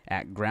be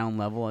at ground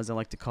level, as I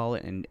like to call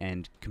it,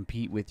 and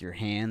compete with your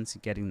hands,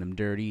 getting them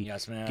dirty,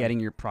 Yes, man. getting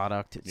your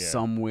product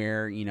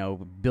somewhere,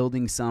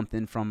 building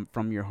something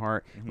from your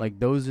heart. Like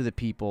those are the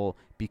people,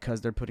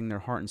 because they're putting their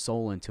heart and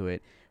soul into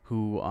it,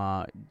 who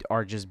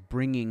are just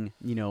bringing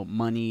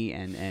money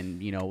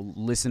and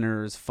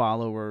listeners,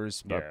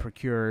 followers,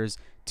 procurers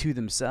to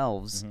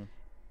themselves,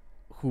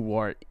 who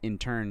are in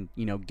turn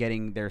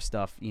getting their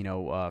stuff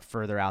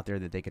further out there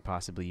that they could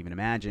possibly even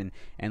imagine.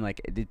 And like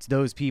it's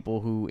those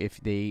people who, if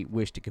they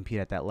wish to compete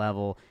at that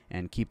level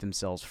and keep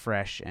themselves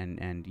fresh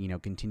and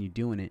continue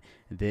doing it,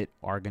 that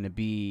are going to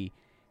be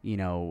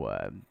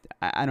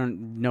I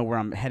don't know where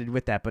I'm headed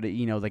with that, but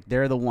like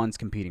they're the ones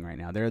competing right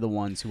now. They're the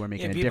ones who are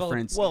making a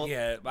difference. Well,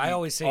 yeah, I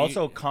always say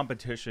also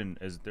competition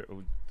is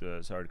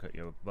there. Sorry to cut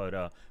you,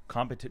 but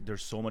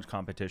there's so much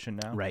competition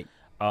now. Right.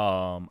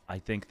 I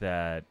think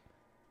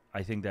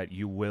that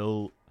you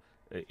will,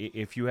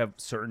 if you have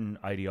certain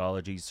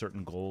ideologies,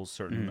 certain goals,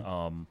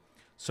 certain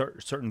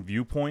certain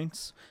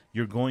viewpoints,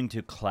 you're going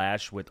to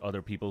clash with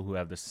other people who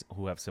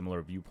have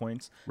similar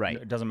viewpoints. Right.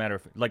 It doesn't matter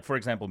if, like, for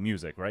example,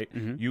 music, right?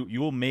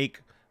 You'll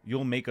make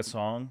a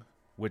song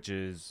which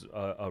is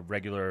a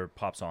regular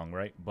pop song,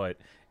 right? But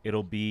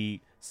it'll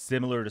be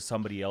similar to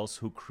somebody else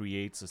who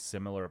creates a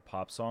similar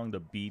pop song, the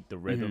beat, the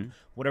rhythm,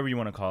 whatever you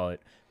want to call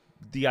it.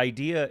 The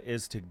idea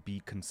is to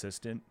be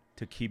consistent,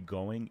 to keep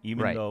going,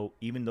 even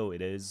though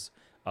it is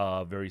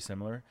very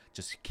similar.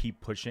 Just keep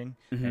pushing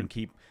and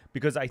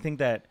because I think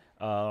that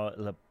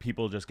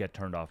people just get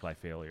turned off by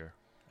failure.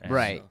 And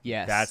Right.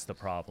 Yes. That's the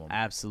problem.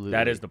 Absolutely.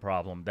 That is the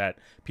problem, that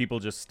people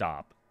just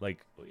stop.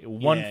 Like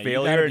one you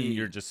failure gotta and be-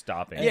 you're just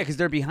stopping. Yeah, because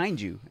they're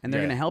behind you, and they're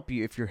Yeah. going to help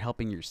you if you're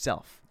helping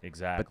yourself.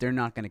 Exactly. But they're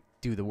not going to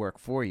do the work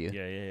for you.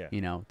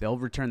 Yeah. They'll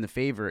return the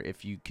favor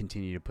if you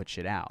continue to put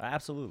shit out.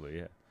 Absolutely,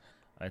 yeah.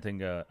 I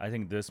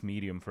think this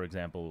medium, for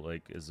example,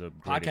 like is a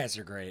great podcasts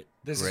are great.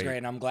 This is Great. great,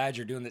 and I'm glad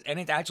you're doing this. And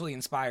it actually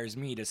inspires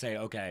me to say,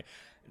 okay,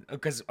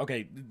 because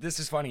this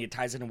is funny. It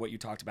ties into what you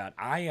talked about.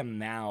 I am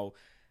now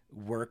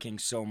working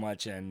so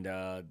much and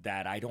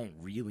that I don't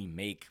really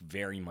make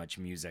very much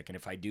music, and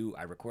if I do,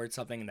 I record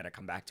something and then I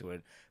come back to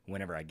it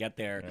whenever I get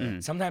there.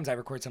 Sometimes I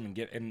record something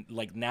and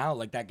like now,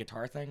 like that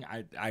guitar thing,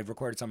 I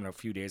recorded something a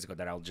few days ago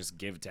that I'll just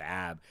give to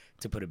Ab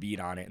to put a beat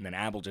on it, and then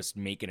Ab will just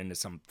make it into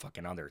some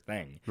fucking other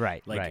thing,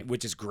 Right, like right.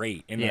 which is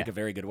great in like a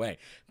very good way.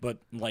 But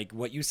like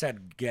what you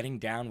said, getting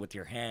down with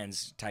your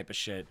hands type of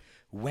shit,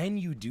 when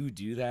you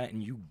do that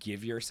and you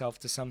give yourself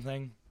to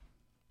something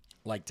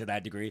like to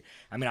that degree.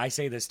 I mean, I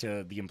say this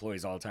to the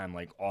employees all the time.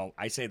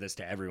 I say this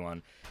to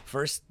everyone.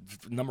 First,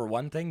 number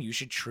one thing, you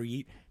should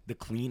treat the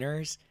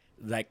cleaners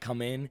that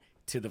come in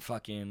to the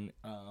fucking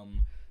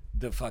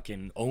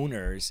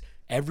owners.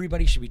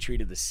 Everybody should be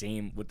treated the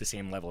same with the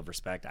same level of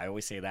respect. I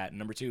always say that. And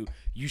number two,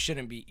 you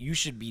should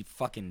be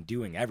fucking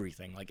doing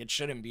everything. Like it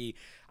shouldn't be.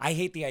 I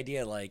hate the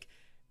idea like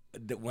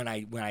that when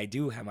I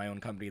do have my own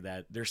company,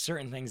 that there's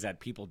certain things that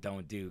people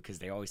don't do because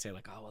they always say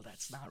like, oh well,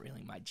 that's not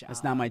really my job.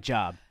 That's not my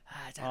job.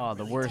 I don't Oh,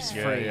 the really worst do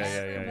it." phrase.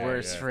 Yeah. The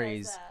worst Yeah.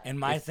 phrase. And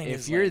my thing If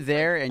is you're like,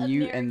 there and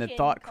the American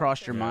thought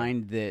crossed your culture.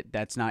 mind that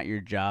that's not your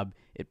job,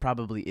 it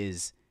probably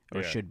is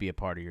or Yeah. should be a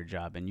part of your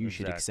job, and you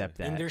should Exactly. accept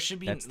that. and there should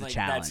be that's the like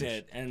challenge. that's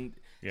it. And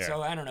Yeah.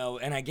 so I don't know.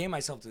 And I gave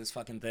myself to this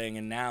fucking thing,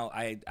 and now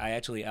I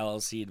actually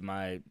LLC'd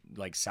my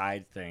like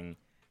side thing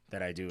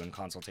that I do in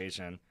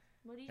consultation.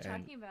 What are you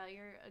And- talking about?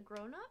 You're a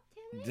grown up,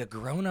 Tammy? The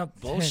grown-up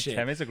bullshit.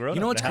 Tammy's a grown-up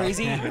You know what's now.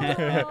 crazy?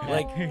 No.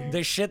 Like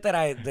the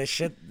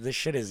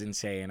shit is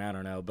insane. I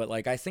don't know, but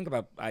like I think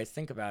about it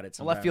sometimes.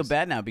 Well, I feel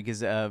bad now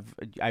because I've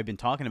been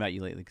talking about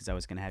you lately because I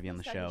was going to have you on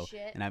the He's talking show,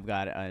 shit. and I've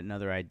got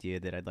another idea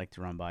that I'd like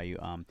to run by you.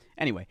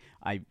 Anyway,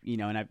 I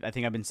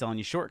think I've been selling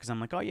you short because I'm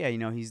like, oh yeah,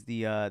 he's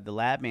the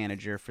lab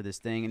manager for this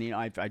thing, and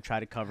I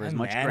try to cover as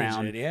much manage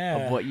ground it, yeah.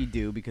 of what you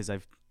do because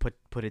I've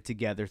put it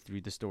together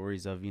through the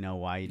stories of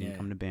why you didn't Yeah.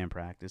 come to band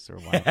practice or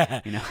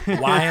why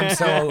why I'm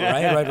so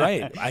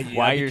right.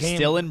 why you're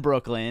still in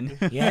Brooklyn.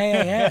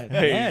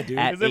 Yeah, dude.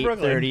 At It's in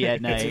Brooklyn. 8:30 at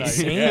It's night.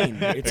 insane.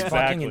 It's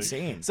fucking Exactly.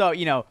 insane. So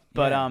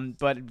but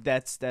Yeah.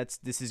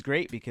 this is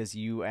great because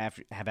you have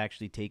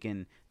actually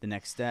taken the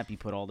next step. You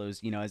put all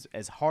those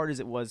as hard as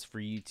it was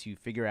for you to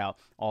figure out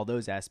all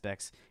those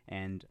aspects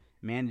and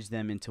manage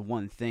them into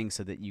one thing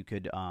so that you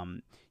could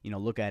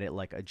look at it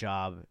like a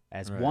job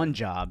as Right. one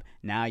job.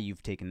 Now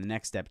you've taken the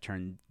next step,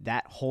 turned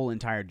that whole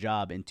entire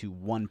job into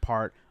one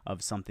part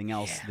of something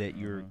else that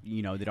you're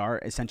that are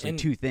essentially And-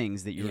 two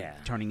things that you're yeah.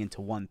 turning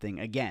into one thing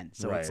again.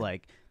 So it's Right.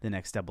 like the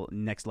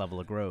next level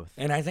of growth.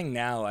 And I think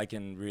now I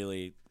can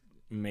really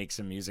make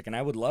some music, and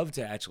I would love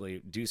to actually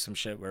do some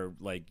shit where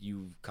like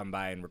you come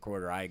by and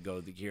record, or I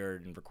go here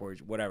and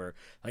record, whatever.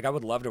 Like I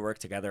would love to work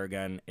together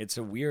again. It's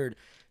a weird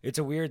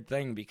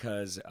thing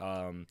because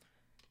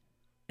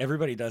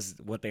everybody does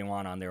what they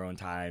want on their own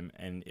time,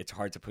 and it's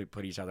hard to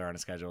put each other on a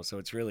schedule. So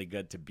it's really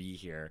good to be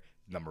here,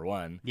 number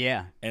one,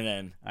 Yeah, and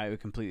then I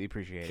would completely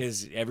appreciate it.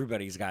 because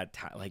everybody's got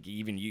like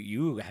even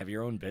you have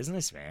your own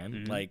business, man.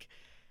 Mm-hmm. Like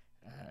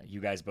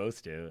you guys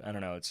both do. I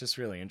don't know. It's just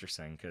really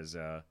interesting because.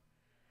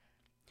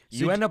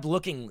 You end up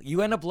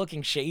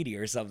looking shady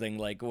or something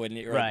like when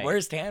you're Right. like,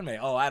 "Where's Tanmay?"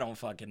 Oh, I don't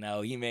fucking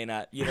know. He may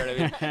not. You know what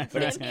I mean?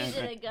 But it's Tammy's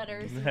in a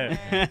gutter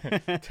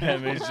somewhere.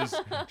 Tammy's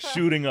just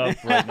shooting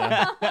up right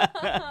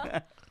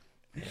now.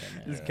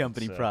 This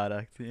company so-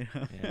 product. yeah,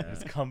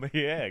 It's company.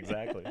 Yeah,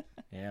 exactly.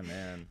 yeah,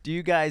 man. Do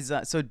you guys?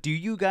 Do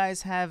you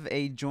guys have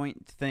a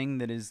joint thing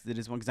that is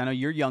one? Because I know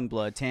you're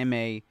Youngblood.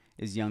 Tammay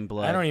is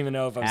Youngblood. I don't even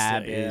know if I'm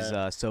Ab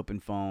still, is Soap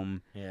and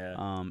Foam.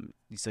 yeah.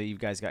 So you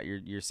guys got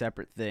your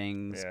separate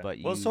things, Yeah. but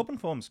you Well, Soap and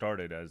Foam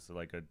started as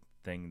like a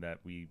thing that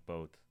we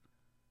both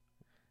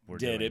were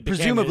Did doing. it became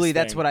presumably his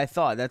that's thing. what I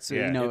thought. That's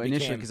Yeah. initially It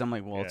became- because I'm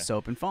like, well, it's yeah.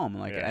 Soap and Foam.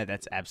 Like Yeah.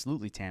 that's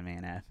absolutely Tammay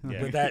and Ab. Yeah.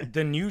 But that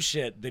the new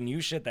shit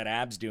that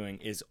Ab's doing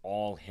is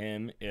all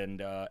him,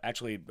 and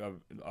actually,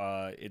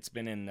 it's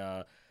been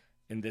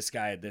in this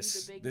guy,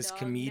 this big this dog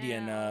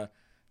comedian, now.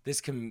 this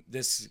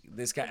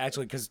guy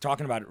actually, because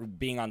talking about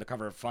being on the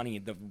cover of Funny,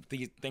 the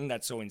thing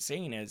that's so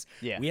insane is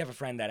Yeah. we have a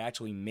friend that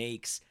actually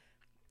makes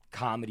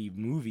comedy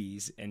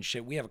movies and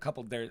shit. We have a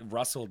couple there.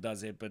 Russell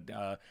does it, but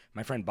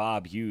my friend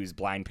Bob Hughes,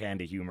 Blind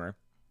Panda Humor,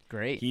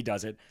 Great. he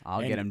does it. I'll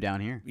And get him down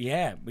here.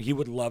 yeah, he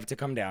would love to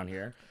come down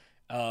here.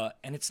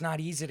 And it's not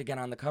easy to get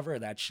on the cover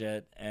of that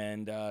shit,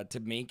 and to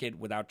make it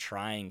without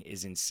trying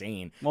is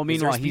insane. Well, 'Cause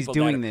meanwhile, there's he's people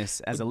doing that- this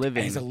as a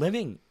living. As a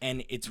living,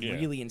 and it's Yeah.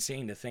 really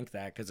insane to think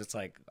that because it's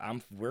like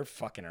we're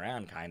fucking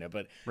around kind of,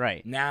 but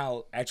Right.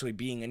 now actually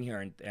being in here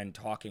and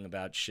talking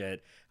about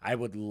shit, I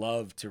would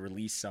love to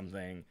release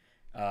something.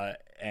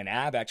 And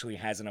Ab actually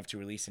has enough to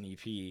release an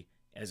EP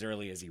as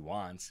early as he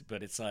wants,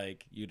 but it's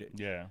like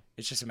Yeah.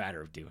 it's just a matter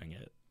of doing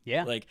it.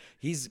 Yeah. Like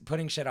he's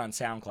putting shit on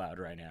SoundCloud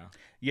right now.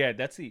 Yeah,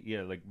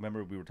 like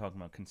remember we were talking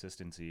about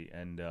consistency,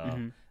 and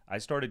I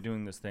started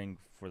doing this thing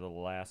for the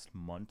last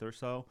month or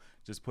so,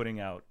 just putting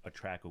out a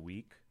track a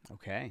week,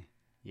 Okay.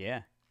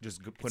 Yeah.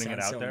 just putting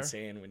it sounds out so there,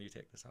 insane when you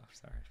take this off.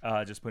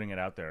 Sorry. just putting it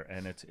out there,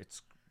 and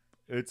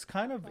it's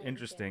kind of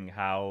interesting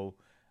how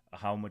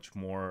much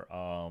more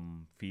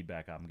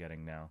feedback I'm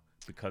getting now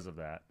because of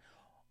that.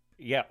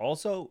 Yeah,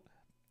 also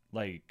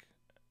like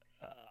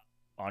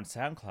on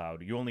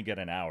SoundCloud, you only get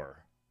an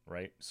hour,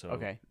 right? So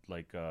Okay.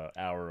 like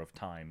hour of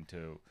time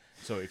to.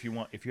 So if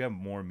you have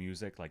more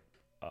music, like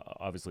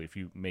obviously if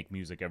you make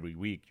music every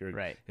week,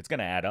 Right. it's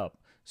gonna add up.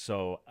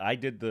 So I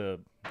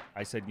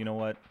said, you know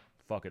what,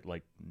 fuck it,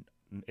 like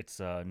it's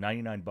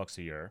 $99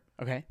 a year.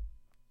 Okay.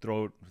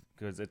 Throw it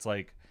because it's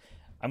like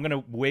I'm gonna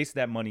waste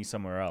that money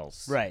somewhere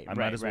else. Right, I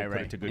might right, as well right, put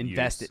right. it to good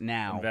Invest use. it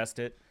now. Invest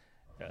it.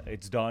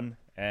 It's done,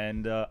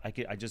 and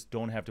I just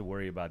don't have to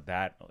worry about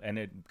that. And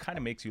it kind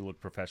of makes you look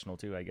professional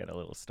too. I get a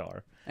little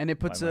star. And it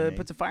puts By my a name.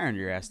 puts a fire under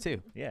your ass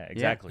too. Yeah,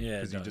 exactly. Yeah, it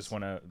Because you does. just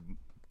want to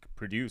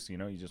produce. You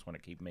just want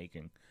to keep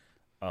making.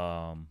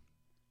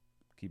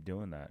 Keep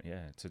doing that.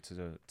 Yeah, it's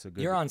a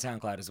good. You're on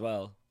SoundCloud as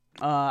well.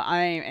 I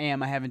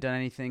am. I haven't done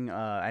anything.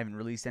 I haven't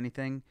released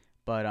anything.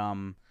 But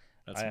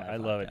That's I my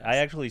love it. podcast. I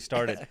actually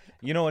started.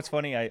 You know what's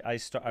funny?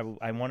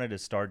 I wanted to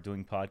start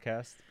doing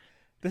podcasts.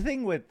 The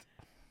thing with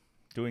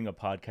doing a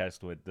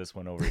podcast with this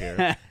one over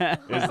here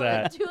is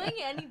that Doing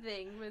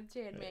anything with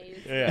Tanmay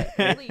is Yeah.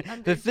 really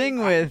the thing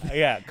with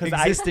yeah, because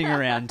I existing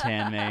around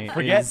Tanmay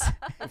is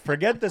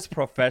forget this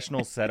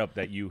professional setup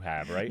that you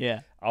have, right? Yeah.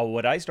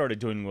 What I started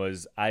doing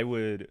was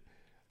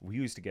we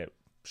used to get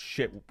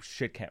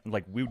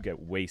like we would get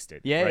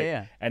wasted. Yeah, right?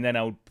 yeah. And then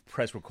I would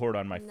press record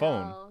on my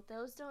phone. No,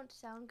 those don't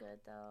sound good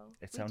though.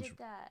 It We sounds did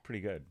that.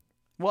 pretty good.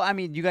 Well, I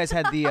mean, you guys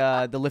had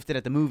the lifted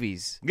at the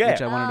movies, Yeah.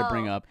 which I wanted to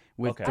bring up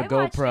with Okay. the I watched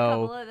a couple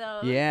GoPro. of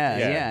those. Yeah,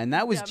 Yeah. yeah, and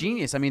that was Dummies.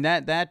 genius. I mean,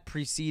 that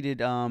preceded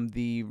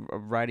the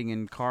riding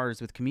in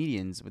cars with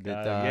comedians with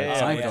Yeah,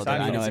 Seinfeld.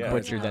 I know I Seinfeld,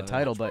 butchered yeah. that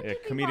title, but Which one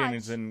did we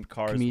Comedians watch? in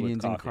cars comedians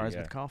with in coffee. cars yeah.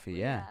 with coffee.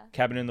 Yeah.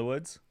 Cabin in the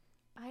Woods.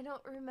 I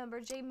don't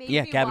remember. Jay made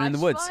Yeah, me Cabin in the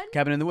watch Woods. one.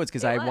 Cabin in the Woods,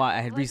 because It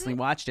I had was recently it?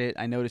 watched it.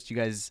 I noticed you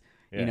guys,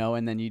 Yeah. you know,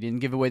 and then you didn't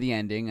give away the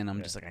ending, and I'm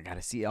Yeah. just like, I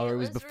gotta see. Or It it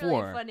was was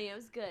before. really funny. It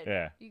was good.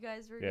 Yeah. You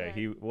guys were Yeah,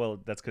 good.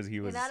 that's because he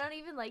was And I don't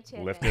even like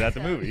Tanmay. lifted at the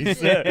so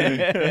movies. yeah.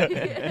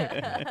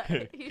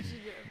 You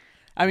should do it.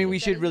 I mean, we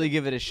That should is really a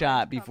give it a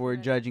shot before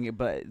compliment. judging it.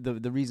 But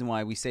the reason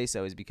why we say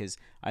so is because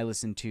I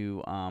listened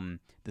to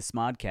the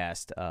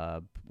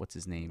Smodcast. What's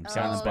his name? Oh,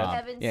 Silent Bob.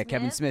 Kevin Yeah,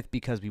 Kevin Smith? Smith,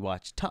 because we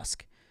watched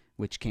Tusk,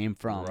 which came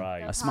from Right.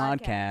 a The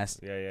Smodcast.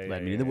 Yeah,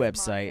 Led me yeah, to the yeah.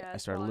 website. I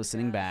Smodcast, started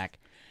listening Smodcast. back,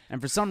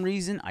 and for some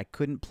reason I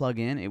couldn't plug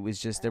in. It was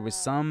just there was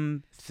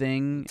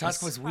something.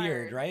 Tusk was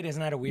weird, hard. right?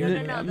 Isn't that a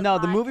weird No, movie? no,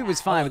 the movie was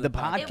podcast. fine, Oh, but the the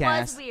podcast. It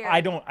podcast. was weird.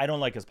 I don't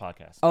like his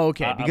podcast. Oh,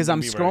 okay. I'm Because gonna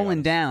I'm be very scrolling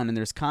honest. down and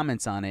there's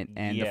comments on it,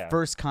 and Yeah. the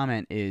first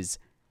comment is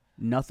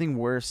nothing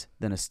worse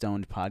than a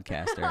stoned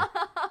podcaster.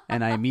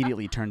 And I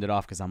immediately turned it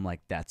off because I'm like,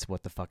 that's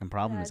what the fucking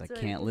problem is. I That's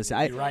what can't it listen.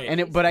 is. I You're right. and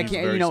it, but I He's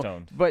can't, very you know.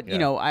 stoned. But Yeah. you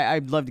know,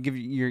 I'd love to give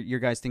your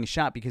guys thing a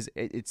shot because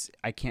it's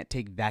I can't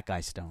take that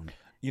guy stoned.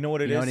 You know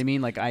what it is? You know what I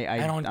mean? Like I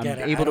don't I'm get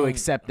it. able I to don't-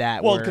 accept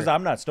that. Well, where- because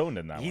I'm not stoned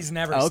in that He's one.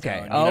 never Oh, okay.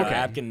 stoned. Oh, You know, okay.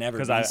 Ab can never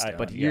 'Cause be I- stoned.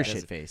 but Yeah, you're that's-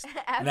 shit faced.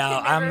 Ab No,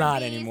 can I'm never not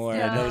be anymore.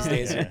 stoned. Those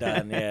days are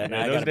done. Yeah, no,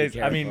 I those gotta be days.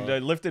 I mean, careful.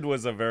 the Lifted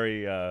was a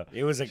very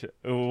It was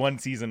a one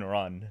season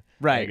run.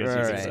 I Right, guess you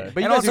could right. say.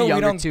 But you And guys also, are we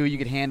younger don't- too. You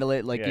could handle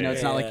it. Like Yeah, you know, yeah,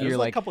 it's not yeah. like It was you're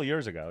like like a couple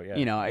years ago. Yeah.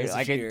 you know, It was a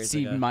I few could years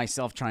see ago.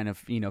 myself trying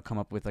to, come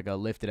up with like a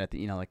lifted at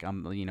the, like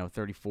I'm,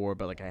 34,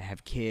 but like I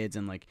have kids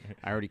and like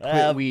I already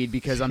quit weed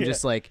because I'm yeah.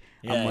 just like,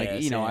 I'm Yeah, like,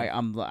 yeah,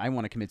 same. I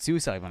want to commit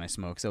suicide when I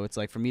smoke. So it's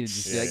like for me to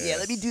just be like, Yeah.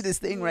 let me do this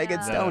thing where I get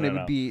Yeah. stoned. No, It no,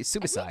 would be I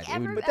suicide.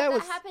 think It would,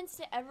 that happens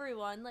to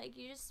everyone. Like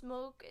you just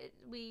smoke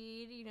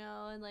weed,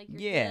 and like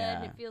you're Yeah.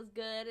 good, and it feels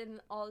good,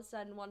 and all of a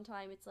sudden one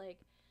time it's like,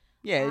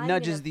 yeah, it I'm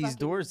nudges gonna these fucking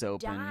doors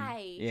open.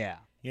 die. Yeah.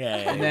 yeah,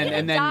 And I'm then- gonna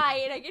and then- die,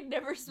 and I can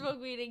never smoke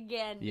weed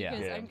again Yeah.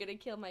 because Yeah. I'm gonna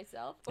kill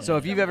myself. So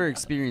if you've ever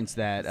experienced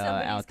that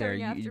Somebody's out there,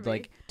 coming after you me.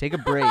 like take a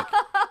break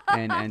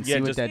and see Yeah,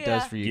 what just- that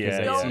does for you. 'Cause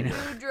Yeah, that's, don't you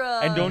know, do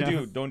drugs.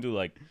 And don't do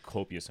like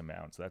copious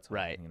amounts. That's all,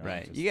 right, you know,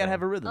 right. just You gotta don't-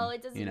 have a rhythm. Oh,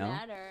 it doesn't you know?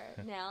 matter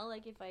now.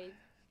 Like if I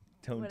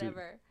don't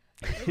whatever.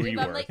 who Like, you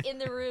if I'm were. like in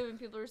the room and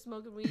people are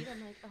smoking weed,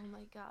 I'm like, oh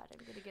my god,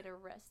 I'm gonna get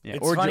arrested. Yeah,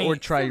 It's or funny- or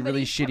try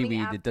really Somebody's shitty coming weed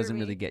that after doesn't me.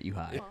 really get you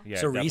high. Oh. Yeah,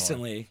 so definitely.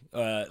 recently,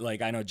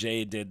 like I know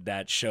Jay did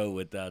that show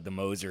with the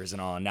Mosers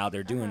and all, and now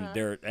they're doing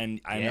and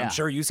Yeah. I'm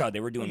sure you saw they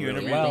were doing You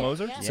really interviewed the well.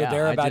 Mosers? Yeah. So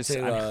they're I about just,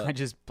 to. I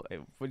just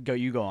would go.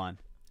 You go on.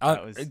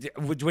 That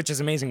was- Which is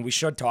amazing. We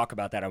should talk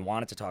about that. I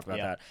wanted to talk about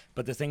Yeah. that.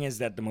 But the thing is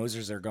that the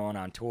Mosers are going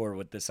on tour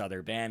with this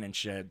other band and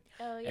shit.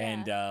 Oh,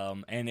 yeah.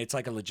 And it's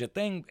like a legit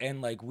thing.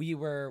 And like we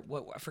were,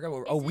 I forgot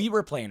what. We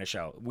were playing a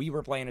show. We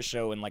were playing a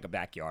show in like a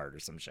backyard or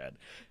some shit.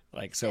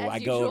 Like so, As I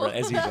go over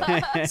usual.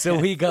 as usual. So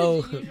we go.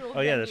 Usual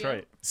Oh yeah, that's venue.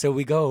 right. So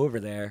we go over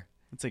there,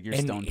 It's like your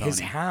and stone his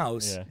pony.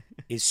 house Yeah.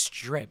 is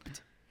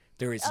stripped.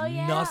 There is Oh,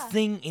 yeah.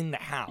 nothing in the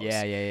house.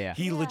 Yeah, yeah, yeah.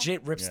 He Yeah.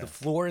 legit rips Yeah. the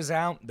floors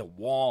out, the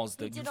walls,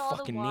 He you did all the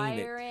fucking name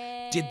it.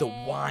 wiring. Did the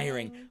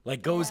wiring,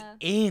 like goes Yeah.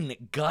 in,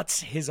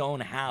 guts his own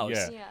house.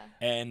 Yeah. Yeah.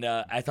 And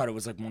I thought it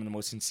was like one of the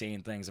most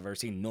insane things I've ever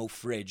seen. No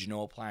fridge,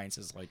 no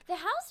appliances, like. The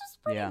house was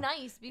pretty Yeah.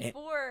 nice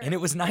before. and it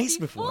was nice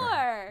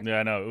before.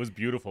 Yeah, no, it was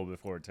beautiful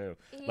before too.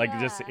 Like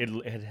just Yeah.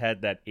 it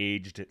had that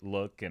aged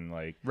look and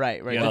like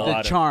Right, right. you know, a The lot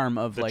of- charm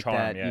of the like charm,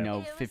 that, yeah. you know,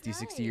 It was 50,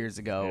 60 nice. years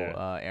ago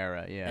Yeah.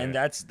 era. Yeah. And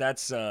that's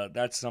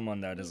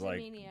someone that He's is a like,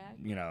 maniac.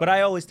 you know. But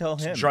I always tell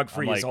him drug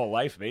free I'm his like, whole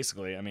life,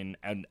 basically. I mean,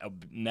 and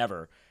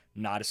never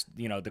not as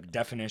the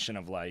definition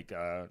of like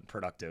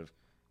productive.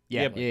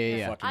 yeah, but- yeah, yeah,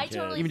 yeah. Fucking I kid.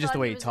 totally Even just thought the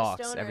way he he was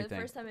talks, a stoner. everything.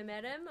 The first time I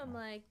met him, I'm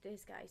like,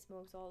 this guy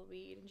smokes all the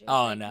weed. And Jay's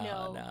Oh, like,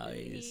 no, Rick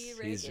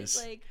he's is just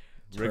like,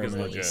 Rick is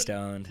Terminally legit.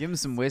 stoned. Give him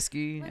some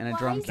whiskey Like, and a why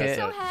drum is he kit.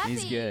 so happy?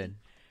 He's good.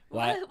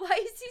 Why? why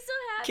is he so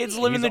happy? Kids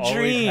living the He's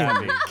always dream.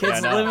 happy. Kids Yeah, I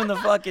know. living the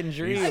fucking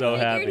dream. He's so I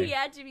figured happy. he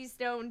had to be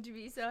stoned to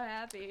be so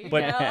happy.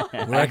 But- you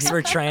know? Works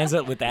for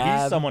transit with he's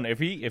Ab. someone if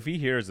he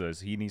hears this,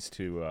 he needs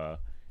to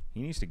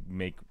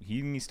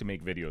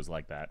make videos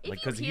like that. If Like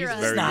you because he's hear us-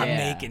 He's very not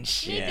Yeah. making Need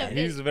shit. to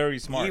he's very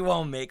smart. He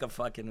won't make a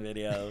fucking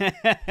video.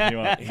 You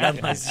know,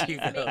 Unless you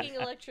He's go. making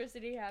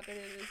electricity happen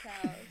in his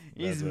house.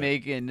 He's That's it.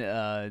 making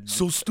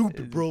So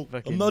stupid, bro.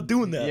 fucking- I'm not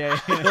doing that. Yeah.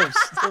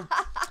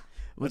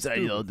 What's that?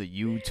 The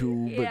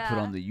YouTube. Put Yeah.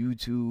 on the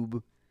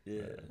YouTube.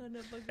 Yeah. On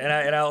a fucking- And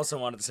I also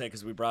wanted to say,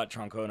 because we brought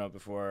Troncone up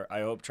before,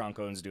 I hope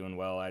Troncone's doing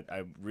well. I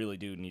really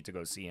do need to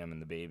go see him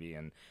and the baby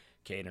and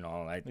Kate and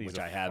all, He's which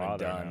a I haven't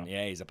father done. now.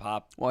 Yeah, he's a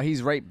pop. Well,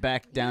 he's right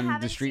back You down the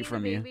haven't street seen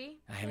from the you. baby,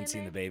 I haven't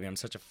seen the Tanmay? baby. I'm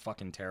such a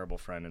fucking terrible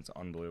friend. It's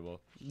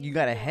unbelievable. You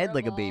got a head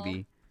like a Adorable.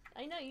 baby.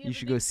 I know You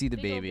should go see the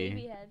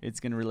baby. head. It's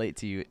gonna relate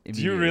to you. Do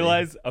you immediately.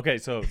 realize? Okay,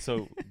 so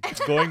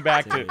going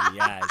back Dude, to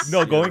yes. no,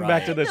 you're going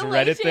back right. to this The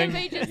way Reddit thing.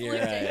 Tanmay just You're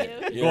looked at right.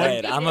 you. You're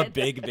Going- right. I'm a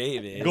Defeated. big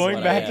baby. is Going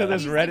what back I to am.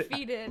 this He's Reddit-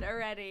 defeated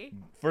already.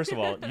 First of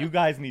all, you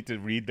guys need to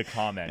read the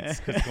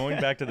comments because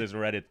going back to this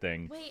Reddit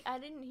thing. Wait, I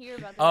didn't hear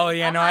about that. Oh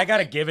yeah, I'll no, I have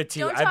gotta to- give it to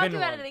you. Don't I've talk been.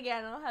 about it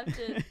again. I'll have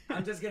to.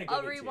 I'm just gonna.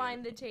 I'll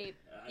rewind the tape.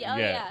 Yeah. Oh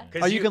Yeah.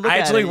 yeah. Oh, you can look I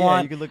at actually it. Yeah,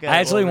 want. you can look at I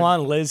it actually over.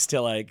 want Liz to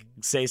like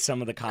say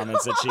some of the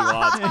comments that she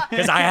wants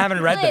because I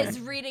haven't read Liz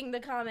them. reading the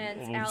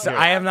comments out So loud.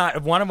 I have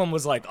not. One of them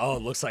was like, "Oh,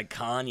 it looks like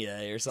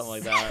Kanye" or something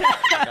like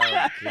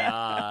that. Oh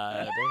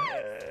God.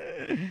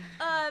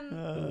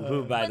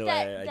 Who, by but the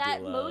that, way, I that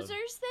do love. Mosers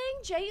thing,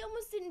 Jay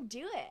almost didn't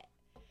do it.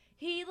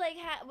 He like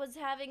was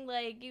having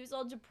like he was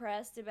all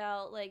depressed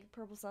about like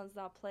Purple Sun's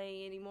not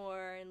playing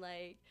anymore and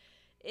like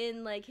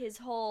in like his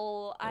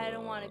whole I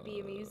don't want to be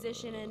a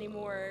musician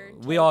anymore.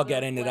 We all type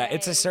get of into that.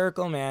 It's a way.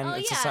 circle, man. Oh,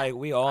 It's yeah. just like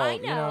we all, I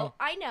know, you know.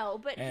 I know,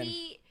 but and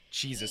he.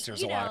 Jesus,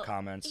 there's you a lot of know,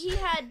 comments. He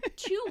had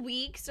 2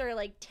 weeks or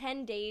like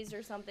 10 days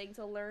or something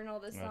to learn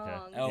all the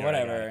songs. Oh, Yeah,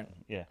 whatever.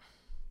 Yeah.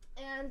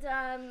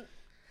 And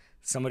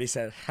Somebody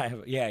said,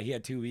 yeah, he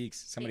had 2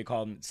 weeks. Somebody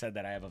called and said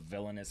that I have a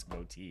villainous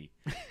goatee.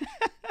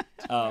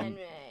 anyway,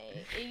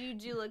 you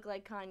do look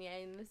like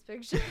Kanye in this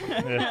picture.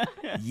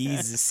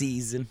 Yeezus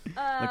season. Look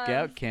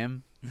out,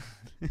 Kim.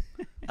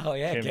 Oh,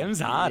 yeah, Kim. Kim's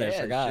hot. I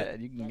Yeah, forgot. shit,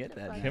 you can get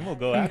the that. fuck Kim will out.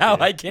 go after Now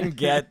you. I can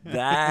get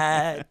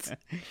that.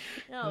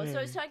 No, so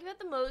I was talking about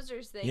the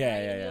Mosers thing. Yeah,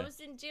 right? yeah, And he yeah. almost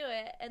didn't do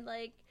it, and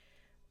like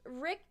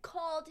Rick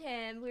called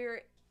him.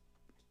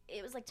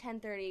 It was like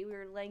 10:30. We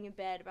were laying in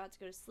bed about to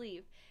go to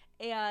sleep,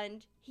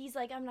 and he's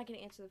like, "I'm not gonna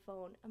answer the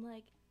phone." I'm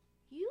like,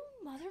 "You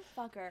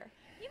motherfucker!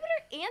 You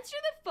better answer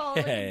the phone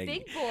like a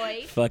big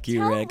boy. Fuck you,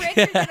 tell Rick."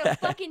 you're gonna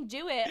fucking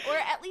do it, or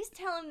at least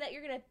tell him that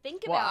you're gonna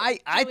think Well, about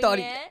I doing thought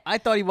it." I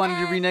thought he wanted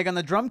to and- renege on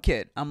the drum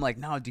kit. I'm like,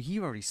 no, dude, he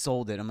already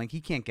sold it. I'm like,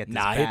 he can't get this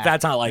Nah, back.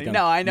 that's not like him.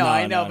 No, I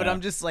know, No, but no.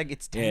 I'm just like,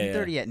 it's Yeah, yeah.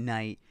 10:30 at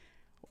night.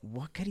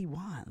 What could he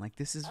want? Like,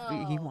 this is he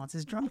Oh, wants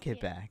his drum kit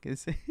yeah. back. I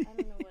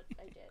don't know what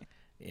I did.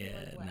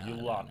 Yeah, Like, no, You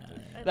no, locked no,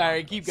 it. no. All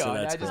right, keep So going.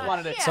 that's I just cool.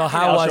 wanted to. Yeah. So I'll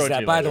how was show it to that?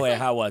 you By later. the way,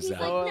 how was He's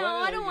that? like, Well, no,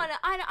 I there don't you want to.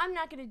 I'm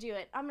not gonna do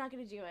it. I'm not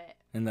gonna do it.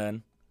 And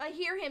then? I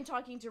hear him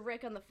talking to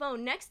Rick on the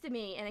phone next to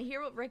me, and I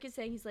hear what Rick is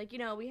saying. He's like,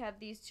 we have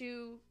these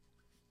 2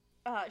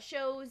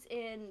 shows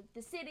in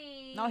the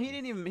city. No, he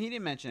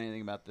didn't mention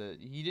anything about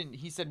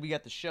he said we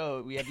got the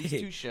show. We have these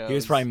 2 shows. He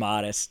was probably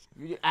modest.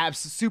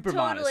 super Totally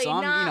modest. So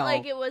I'm, not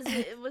like it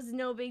was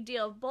no big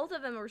deal. Both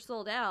of them were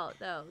sold out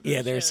though. those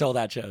Yeah, they're shows. sold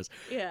out shows.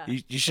 Yeah.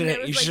 You should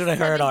have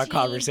heard our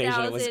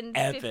conversation. It was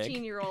epic.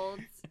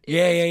 15-year-olds.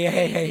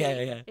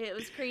 Yeah. It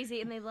was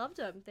crazy, and they loved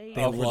them. They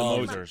Oh, for the love-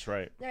 Mosers,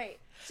 right? Right.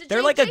 So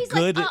They're like a Jay's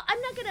good- Like, I'm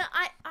not gonna.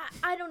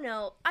 I don't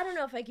know. I don't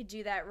know if I could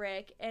do that,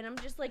 Rick. And I'm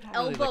just like Not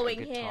really elbowing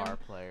like a him. guitar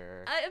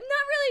player. I'm not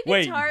really a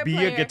Wait, guitar be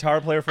player. a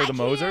guitar player for I the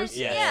can't- Mosers?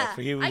 Yeah,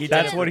 I he can't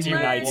That's what he learn-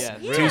 unites.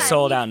 Yeah, two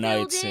sold out he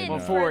nights filled in, in uh,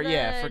 Before, for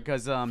yeah, the-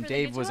 because for the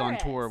Dave was on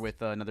tour guitarist.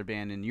 with another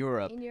band in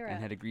Europe, In Europe.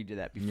 and had agreed to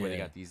that before they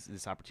Yeah. got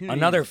this opportunity.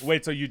 Another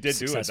Wait, so you did do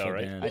it successful though,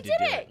 right? band. I He did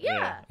did do it, it.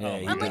 yeah. Yeah,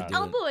 he I'm did like do it.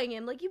 elbowing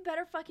him. Like, you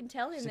better fucking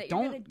tell him So that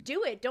you're don't gonna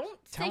do it. Don't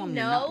Tell say him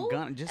no. you're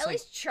not gonna just At like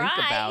least try.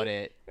 think about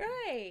it.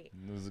 Right.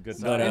 It was a good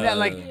But, time. And then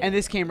like, Yeah. and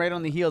this came right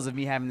on the heels of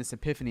me having this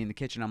epiphany in the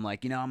kitchen. I'm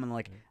like, I'm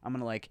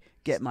gonna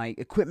get my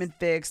equipment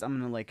fixed. I'm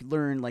gonna like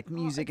learn like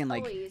music it's and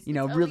like always-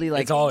 really it's always-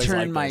 like It's always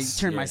turn like this,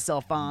 turn yeah.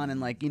 myself on and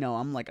like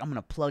I'm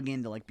gonna plug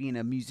into like being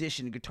a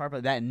musician, guitar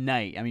player that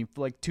night. I mean,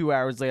 for like 2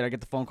 hours later, I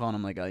get the phone call and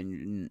I'm like,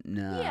 no.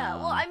 Yeah.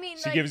 Well, I mean,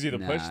 She like, gives you the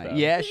push though.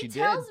 Yeah, he she did.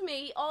 tells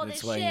me all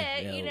That's this why,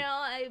 shit, yeah.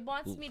 I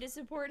wants me to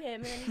support him,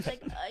 and then he's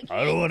like, I can't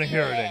I don't want to do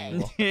hear it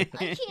anymore.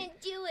 I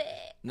can't do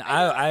it. No,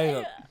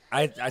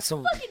 I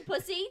so fucking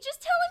pussy.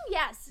 Just tell him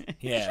yes.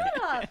 Yeah.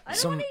 Shut up. I don't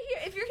Some- want to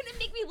hear. If you're gonna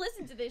make me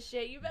listen to this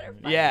shit, you better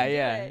fucking Yeah, do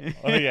yeah. it.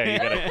 Oh yeah, you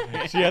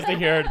gotta. She has to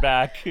hear it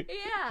back.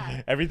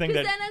 Yeah. Everything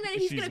Because that then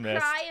he's she's gonna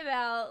missed. cry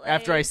about. Like,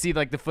 After I see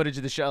like the footage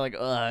of the show, like,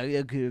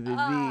 it could have been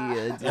me.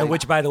 It's like-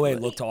 which by the way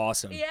looked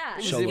awesome. Yeah.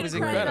 Show it looked was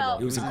great. incredible.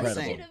 It was I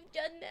incredible. should have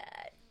done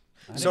that.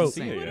 I So- didn't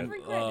see it Would have yet.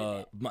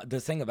 regretted it.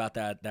 The thing about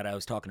that I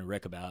was talking to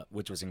Rick about,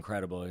 which was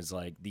incredible, is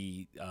like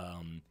the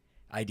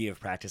idea of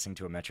practicing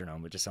to a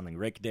metronome, which is something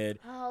Rick did,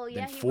 Oh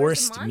yeah. then he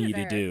wears a forced me to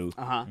monitor. do.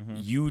 Uh-huh.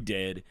 You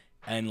did,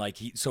 and like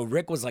so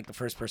Rick was like the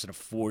first person to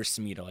force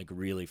me to like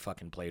really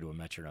fucking play to a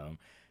metronome,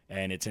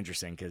 and it's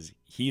interesting because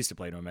he used to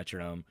play to a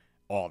metronome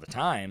all the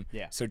time.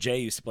 Yeah. So Jay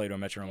used to play to a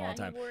metronome Yeah, all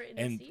the he time, wore it in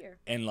and his ear.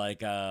 and like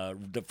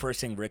the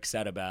first thing Rick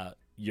said about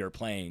your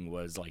playing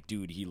was like,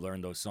 dude, he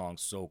learned those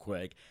songs so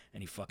quick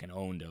and he fucking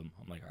owned them.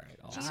 I'm like, all right,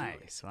 awesome.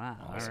 Nice. Wow.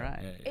 Awesome. All right.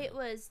 Yeah, yeah. It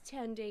was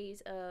 10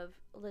 days of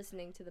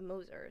listening to the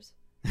Mosers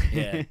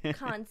Yeah.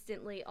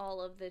 constantly all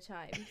of the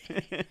time,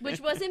 which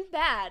wasn't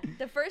bad.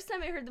 The first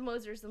time I heard the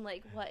Mosers, I'm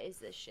like, what is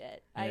this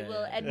shit? I Yeah.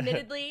 will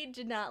admittedly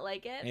did not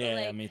like it. Yeah,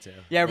 but like, me too.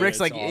 Yeah, Like,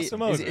 Rick's like, it's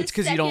awesome. it's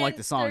because you don't like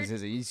the songs,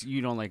 Second, is it?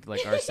 You don't like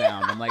our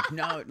sound. I'm like,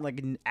 no,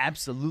 like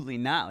absolutely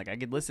not. Like I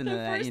could listen to The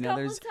that. first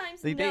There's couple of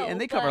times, they no,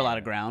 and they cover a but- lot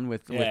of ground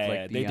with Yeah, with yeah,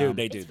 like they the, do.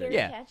 They do. it's They very do.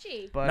 Yeah.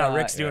 catchy. But No,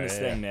 Rick's doing yeah, his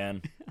yeah. thing,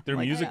 man. Their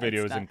Like, music yeah,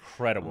 video it's is not-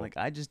 incredible. I'm like,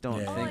 I just don't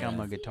Yeah. think Oh, I'm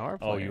I a see guitar it.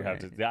 player. Oh, you have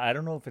to. I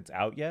don't know if it's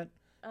out yet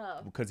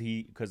Oh.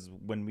 because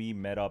when we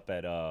met up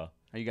at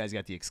Oh, you guys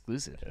got the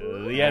exclusive.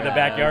 Yeah, the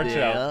backyard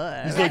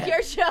show. He's like,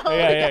 Backyard show.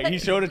 yeah. He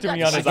showed it to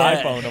me on his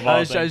iPhone. Of all I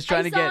was things.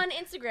 trying to I saw get. on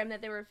Instagram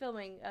that they were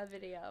filming a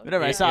video.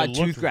 Whatever. I It- saw a it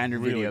tooth looked grinder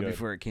really video good.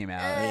 before it came out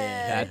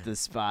at the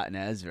spot, and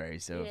that was very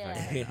so Yeah.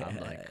 funny. I'm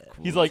like,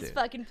 cool He's like- too. He's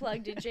fucking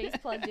plugged in. Jay's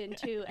plugged in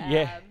too.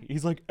 Yeah,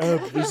 he's like,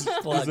 this is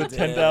a Plugged in.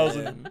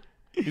 $10,000.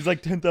 He's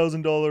like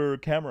 $10,000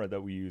 camera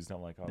that we used.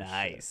 I'm like, oh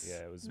Nice. shit.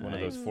 Yeah, it was one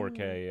of those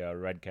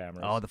 4K red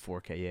cameras. Oh, the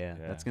 4K, yeah.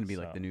 Yeah, That's gonna be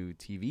like so- the new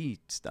TV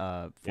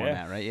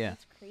format, right? Yeah.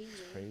 That's crazy.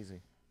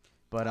 crazy.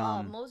 But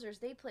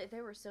Mosers,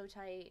 they were so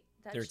tight.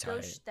 They're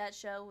tight. That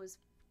show was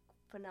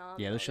phenomenal.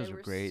 yeah, those shows They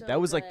were great. so That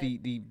was like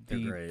good. the They're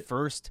great.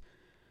 first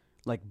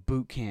like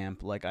boot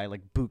camp. Like I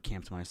like boot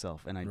camped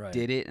myself, and I Right.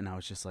 did it, and I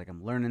was just like,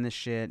 I'm learning this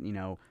shit.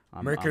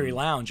 Mercury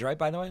Lounge, right?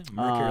 By the way,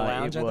 Mercury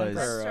Lounge. it I think, was-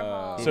 or, Webster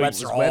Hall. It So was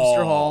Webster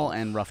Webster Hall. Hall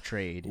and Rough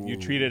Trade. You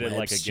treated it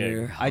like a gig.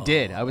 Webster I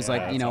did. I was Yeah,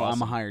 like, that's I'm a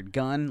awesome. hired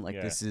gun. Like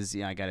Yeah. this is,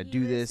 I got to He do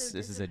was this. so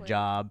This is a disciplined.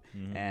 job.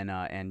 Mhm.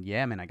 And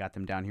yeah, man, I got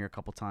them down here a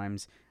couple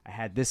times. I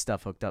had this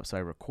stuff hooked up, so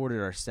I recorded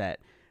our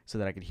set so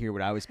that I could hear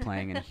what I was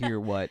playing and hear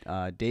what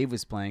Dave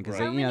was playing because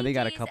How they many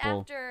got a days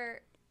couple.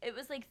 After, it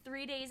was like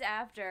 3 days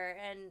after,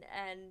 and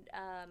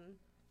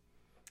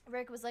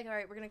Rick was like, "All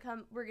right, we're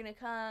gonna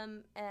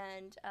come,"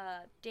 and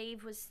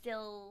Dave was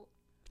still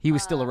He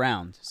was still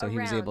around, so he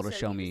was around, able to so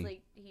show he me. was,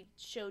 like, he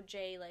showed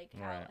Jay like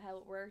Right. how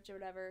it worked or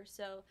whatever.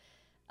 So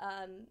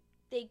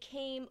they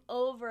came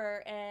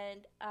over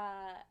and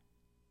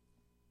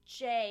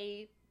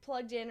Jay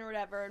plugged in or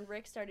whatever, and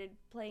Rick started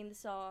playing the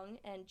song,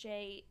 and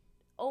Jay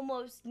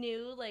almost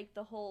knew like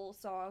the whole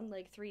song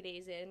like 3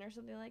 days in or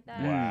something like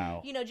that.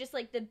 Wow. You know, just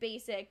like the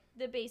basic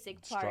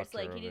parts.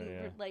 Like Structure he of it,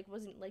 didn't yeah. like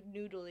wasn't like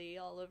noodly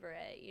all over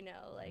it. You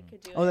know, like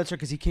could do. Oh, it. that's right,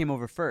 because he came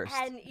over first,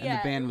 And, the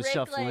yeah, band was Rick,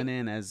 shuffling like-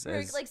 in as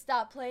Rick like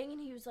stopped playing,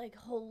 and he was like,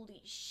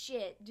 "Holy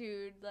shit,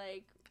 dude!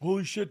 Like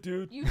Holy shit,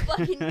 dude. you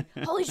fucking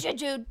holy shit,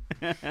 dude!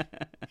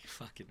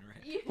 Fucking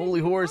right. You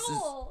Holy horses.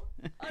 rule.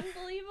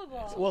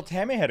 Unbelievable." Well,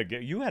 Tammy had a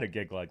gig. You had a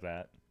gig like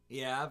that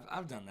Yeah,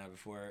 I've done that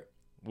before.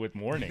 with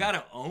Morning. You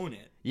gotta own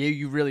it. Yeah,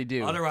 you really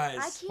do. I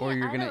Otherwise, can't. Or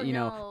you're I gonna, don't you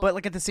know, know. but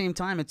like at the same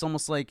time, it's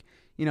almost like,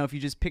 if you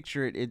just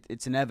picture it,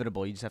 it's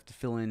inevitable. You just have to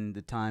fill in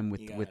the time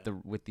with You with the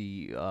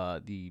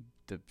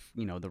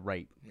the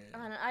right I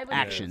don't know, I wouldn't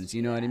actions. do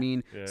You know what I that.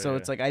 mean? Yeah, So yeah.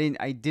 it's like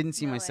I didn't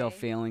see No myself way.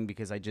 failing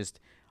because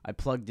I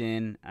plugged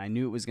in. I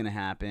knew it was gonna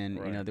happen.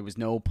 Right. There was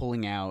no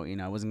pulling out.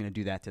 I wasn't gonna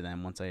do that to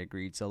them once I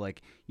agreed. So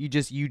like you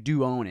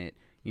do own it.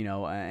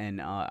 And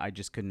I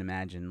just couldn't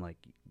imagine like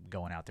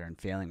going out there and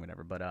failing,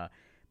 whatever.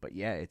 But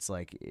yeah, it's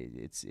like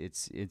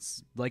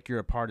it's like you're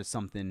a part of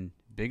something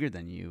bigger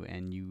than you,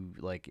 and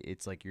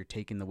it's like you're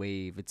taking the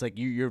wave. It's like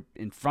you're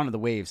in front of the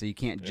wave, so you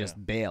can't just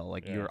Yeah. bail.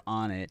 Like Yeah. you're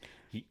on it.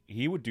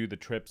 He would do the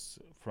trips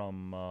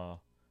from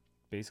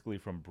basically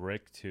from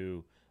Brick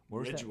to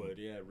Ridgewood,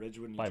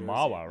 Ridgewood, New by Jersey.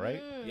 Mawa,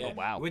 right? Yeah. Oh,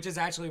 wow. Which is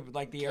actually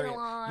like the area.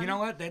 Kinnelon. You know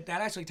what? That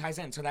actually ties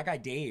in. So that guy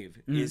Dave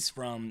Mm-hmm. is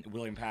from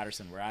William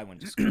Patterson, where I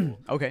went to school.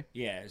 Okay.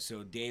 Yeah.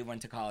 So Dave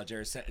went to college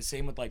there.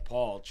 Same with like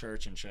Paul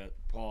Church and shit.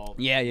 Paul.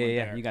 Yeah. went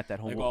there. You got that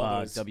whole Like all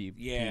those- WP.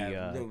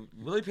 Yeah.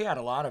 Willie P had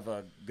a lot of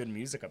good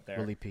music up there.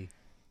 Willie P.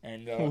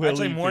 And Willie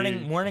actually, P.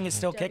 Morning is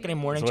still kicking. And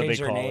Morning That's what they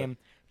changed their call it. name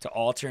to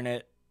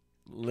Alternate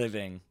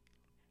Living.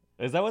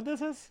 Is that what this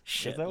is?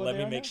 Shit, Is that what let they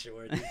me are make now?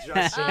 sure. They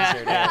just changed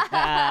their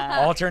name.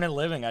 Alternate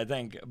Living, I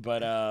think,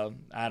 but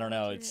I don't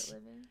know. It's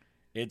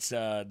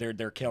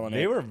they're killing it.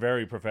 They were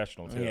very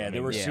professional too. Yeah, I they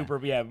mean, were Yeah. super.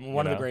 Yeah,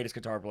 one of the know? greatest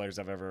guitar players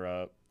I've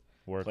ever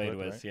worked played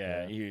with.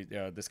 right?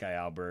 Yeah, this guy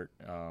Albert.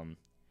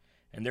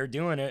 And they're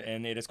doing it,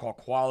 and it is called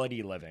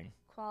Quality Living.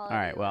 All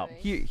right. Well,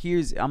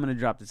 here's I'm gonna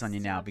drop this on you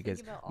now Stop because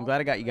thinking about I'm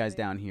glad I got alternate you guys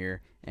living. down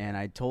here, and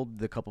I told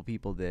the couple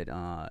people that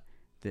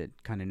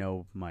kind of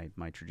know my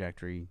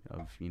trajectory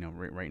of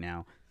right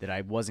now that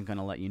I wasn't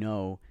gonna let you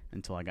know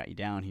until I got you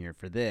down here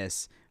for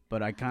this,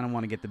 but I kind of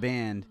want to get the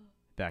band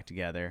back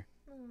together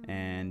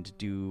and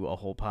do a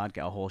whole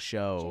podcast, a whole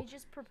show Jay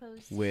just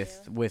proposed to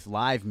with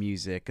live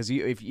music, because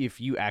if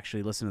you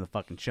actually listen to the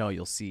fucking show,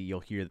 you'll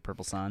hear the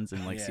Purple Suns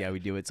and see Yeah. how we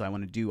do it. So I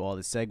want to do all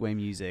the segue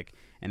music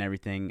and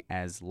everything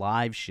as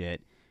live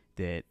shit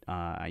that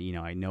I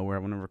know where I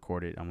want to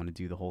record it. I want to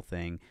do the whole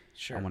thing.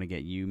 Sure. I want to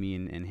get me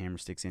and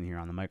Hammersticks in here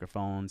on the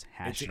microphones,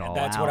 hash it all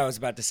That's out. what I was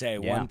about to say.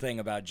 Yeah. One thing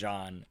about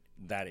John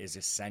that is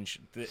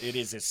essential. It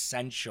is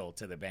essential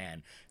to the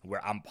band.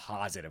 Where I'm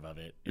positive of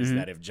it is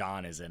that if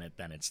John is in it,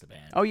 then it's the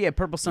band. Oh yeah,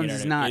 Purple Suns know is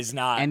what I mean? not, Is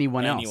not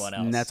anyone else. anyone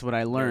And else. that's what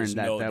I learned. There's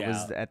That no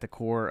was doubt. at the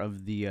core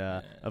of the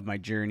of my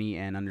journey,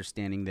 and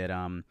understanding that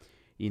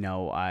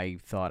I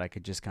thought I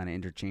could just kind of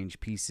interchange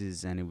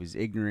pieces, and it was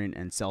ignorant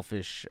and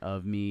selfish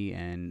of me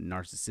and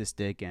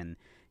narcissistic, and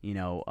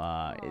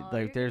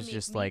there's make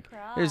just me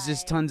there's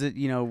just cry. tons of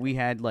we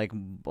had like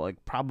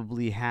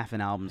probably half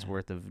an album's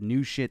worth of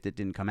new shit that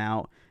didn't come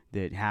out,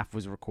 that half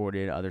was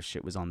recorded, other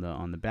shit was on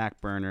the back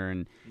burner,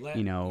 and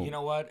You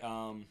know what?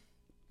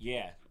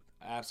 Yeah,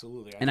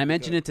 absolutely. And I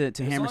mentioned it to as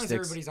long as Hammersticks.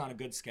 everybody's on a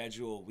good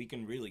schedule, we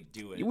can really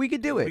do it. We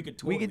could do it. We could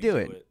totally do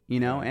it.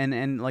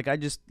 And like I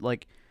just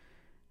like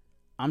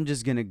I'm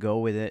just gonna go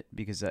with it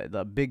because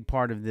the big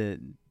part of the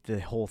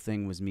whole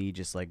thing was me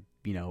just like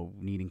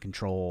needing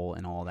control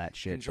and all that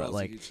shit. Control's but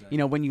like a huge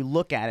thing. when you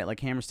look at it, like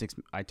hammer sticks,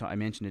 I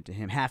mentioned it to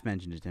him, half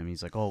mentioned it to him.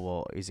 He's like, oh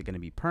well, is it gonna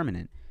be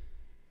permanent?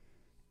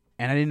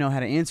 And I didn't know how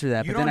to answer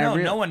that. You but don't then know.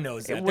 I No one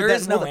knows that. Well, There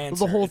is no well,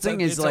 answer. The whole It's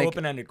thing a- is it's like an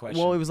open-ended question.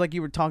 Well, it was like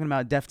you were talking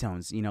about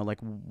Deftones. Like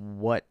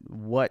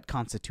what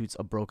constitutes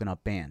a broken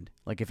up band?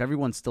 Like if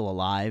everyone's still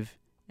alive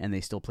and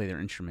they still play their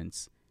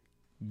instruments,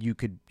 you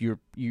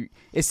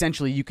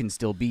essentially you can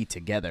still be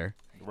together.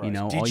 Right.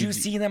 Did you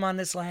see them on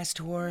this last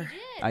tour?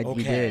 We We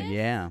Okay. did,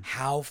 yeah.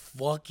 How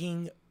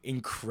fucking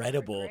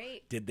incredible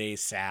great. did they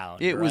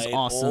sound? It was right?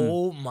 awesome.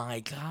 Oh my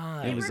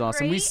god! It was were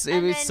awesome. great, It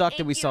and was then sucked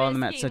that we saw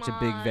them at Incubus such a came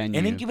big on. venue.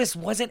 And Incubus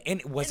wasn't.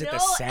 Was it No, the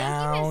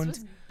sound? Incubus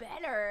was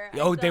better.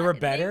 Oh, they were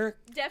thought. better?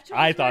 Deftones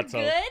I thought were so.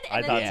 Good, I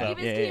and thought then so.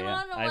 Incubus Yeah, came yeah,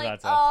 on, and I I'm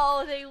like, thought so.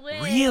 oh, they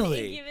win.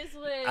 Really? Incubus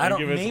win. I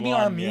don't. Incubus Maybe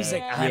won, our music.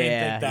 yeah. I didn't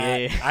Yeah,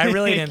 think that. yeah. I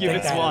really didn't think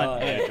Incubus that. won. At all.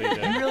 Yeah,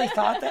 they did. You really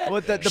thought that?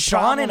 Well, the Sean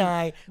problem- and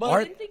I. I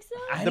are, didn't think so.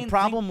 I The didn't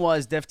problem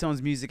was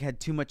Deftones' music had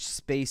too much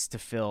space to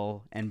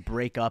fill and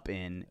break up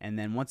in, and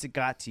then once it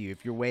got to you,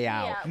 if you're way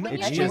out, Yeah, when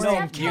it's you just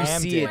have you Deftones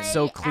see it play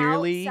so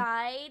clearly.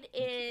 Outside,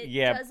 it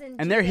Yeah, doesn't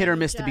and do they're hit or them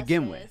miss to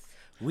begin with. justice.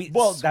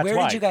 Well, that's where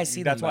why. did you guys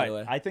see That's them? why. By the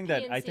way? I think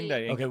that.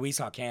 PNC. Okay, we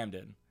saw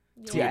Camden.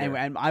 Yeah,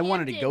 and I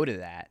wanted to Camden- go to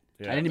that.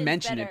 Yeah. I didn't Camden's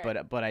mention better.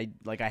 it, but I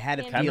I had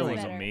a Camden's Camden feeling.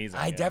 was better. amazing.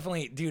 I yeah.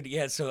 definitely, dude.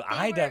 Yeah, so They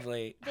I were-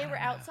 definitely. They were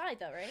outside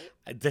though,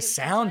 right? The was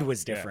sound outside?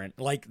 was different.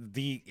 Like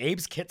the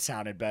Abe's kit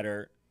sounded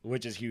better,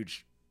 which is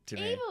huge to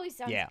me. Abe always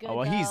sounds Yeah, good.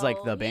 well, he's like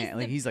though. the band-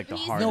 like, he's like the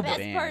he's heart the of the best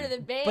band. part of the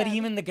band. But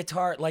even the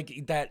guitar, like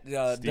that,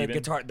 the Steven?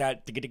 guitar,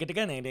 that the way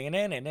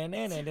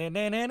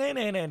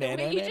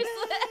you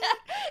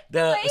the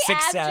the way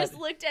six Ab sound. just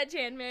looked at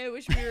Tanmay. I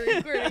wish we were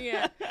recording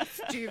it.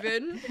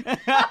 Steven.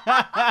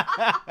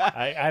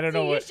 I don't know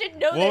So you what. should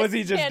know What this, was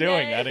he just Tanmay.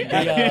 doing? I didn't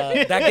That, get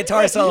it. that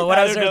guitar solo. What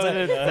I was I don't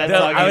saying, know that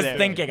song I was either.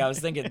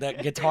 thinking, the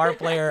guitar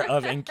player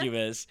of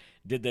Incubus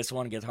did this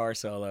one guitar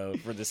solo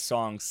for the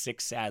song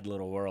 "Six Sad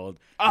Little World,"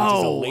 which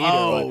is a later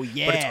one.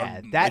 yeah, But it's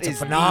a, that it's is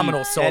a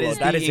phenomenal solo.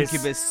 That is the his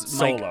Incubus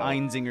Mike solo.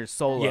 Einzinger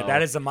solo. Yeah,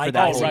 that is the Mike for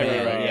that Einzinger. whole right,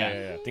 band, right, right, yeah.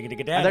 yeah.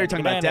 I thought you were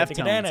talking about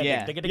Deftones,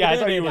 yeah. Yeah, I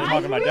thought you were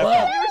talking about We Deftones.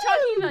 were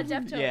talking about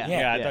Deftones. Yeah.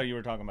 Yeah, I thought you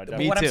were talking about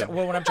Me Deftones. too.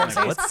 What I'm trying to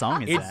say What is,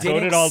 song is it that? did- So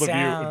did all the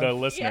sound- the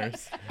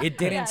listeners. it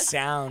didn't Yes.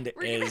 sound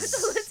We're gonna have as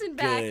to listen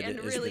back good and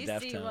as really the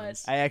see Deftones.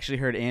 what. I actually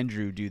heard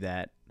Andrew do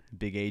that.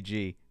 Big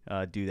AG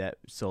do that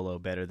solo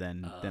better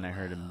than I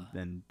heard him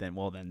than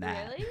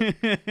that.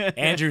 Really?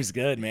 Andrew's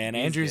good, man.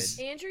 He's Andrew's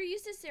good. Andrew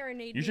used to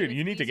serenade You me should. with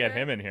You need to get Weezer.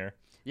 him in here.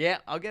 Yeah,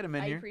 I'll get him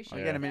in I here. appreciate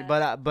I'll get him in,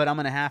 that. but I'm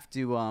gonna have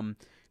to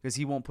because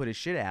he won't put his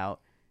shit out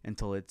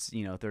until it's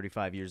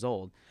 35 years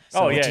old. So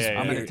Oh, yeah, which is yeah, I'm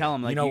yeah. gonna weird. tell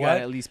him like you know gotta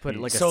what? at least put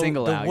like a So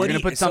single the out. Woody-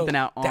 You're gonna put so something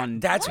out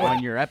that's on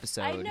what- your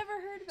episode. I've never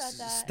heard about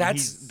that.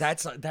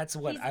 That's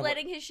what He's I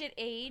letting his shit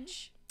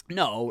age.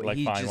 No, Like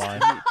he fine just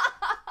wine.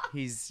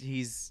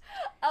 he's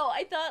Oh,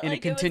 I thought in like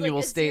a continual it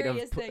was like a state of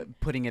serious thing.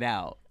 putting it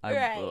out.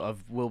 Right.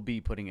 Will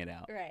be putting it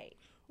out. Right.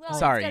 Well,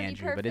 Sorry, it's gotta be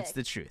Andrew, but it's perfect.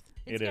 the truth.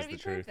 It's It gotta is be the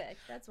truth. perfect.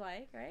 That's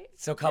why, right?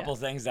 So a couple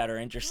things that are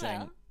interesting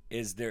Well.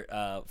 is there.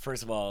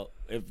 First of all,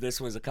 if this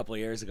was a couple of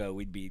years ago,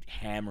 we'd be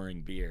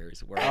hammering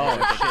beers. We're Oh, all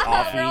drinking shit.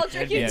 coffee. We're all It'd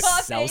drinking be a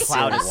coffee. seltzer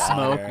Cloud of water.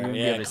 smoke. We won't be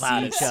Yeah, able to cloud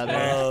see of each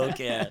other. smoke,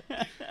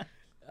 yeah.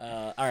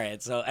 All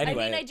right. So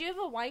anyway, I mean, I do have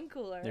a wine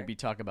cooler. There'd be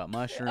talk about of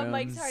mushrooms.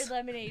 Mike's Hard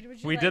Lemonade.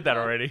 Would you We like did that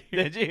one? already.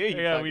 Did you? You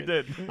Yeah, we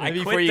fucking- did. I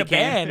Before quit you the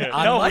came. band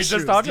on No, we just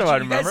mushrooms. talked Did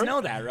about it, you guys remember?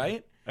 know that,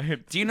 right?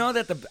 Do you know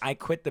that I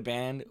quit the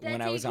band That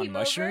when I day was you on came over?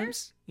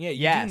 mushrooms? Yeah,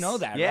 you Yes. do know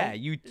that, Yeah, right?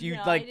 you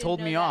No, I like didn't told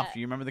know me off. that. Do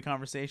you remember the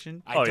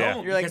conversation? I Oh, yeah.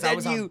 don't. You're like, because I then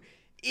was on- you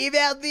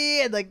emailed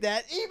me and like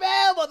that.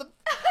 Email, motherfucker.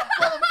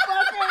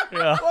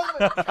 Yeah.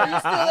 Are you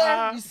still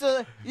there? You still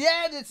there?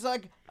 Yeah, and it's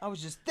like, I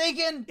was just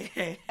thinking,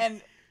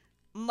 and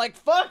I'm like,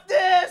 fuck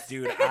this.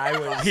 Dude, I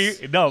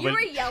was. No, You but were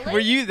yelling. Were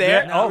you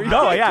there? yeah, oh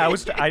no, yeah,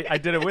 I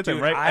did it with him,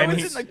 Dude, right? I And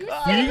was he- in the You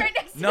were right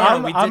next to No,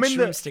 him. we I'm did in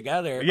the- shrooms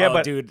together. Yeah, oh,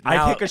 but dude, I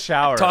now- take a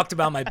shower. Talked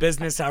about my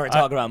business. Now we're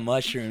talking about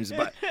mushrooms,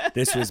 but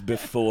this was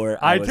before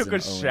I was took an a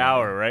owner.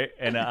 shower, right?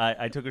 And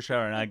I took a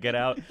shower and I get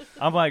out.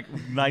 I'm like,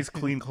 nice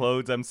clean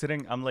clothes. I'm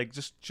sitting, I'm like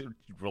just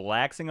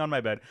relaxing on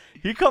my bed.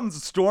 He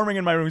comes storming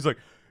in my room. He's like,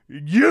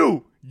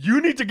 you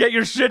need to get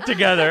your shit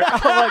together. I'm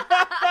like,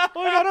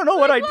 I don't know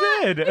what I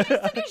did. You just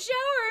took a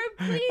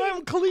shower, please.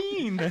 I'm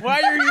clean.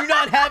 Why are you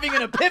not having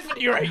an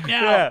epiphany right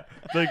now? Yeah,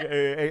 like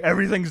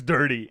everything's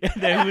dirty.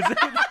 And then he was,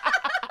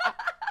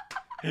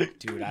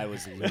 Dude, I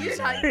was You're losing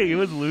not- it. he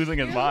was losing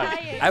his You're mind.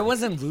 lying. I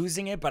wasn't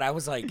losing it, but I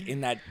was like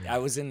in that. I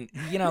was in.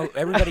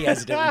 Everybody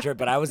has a different trip,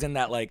 but I was in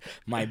that like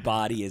my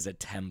body is a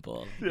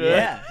temple.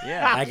 Yeah,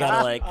 yeah. I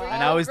gotta like. Were you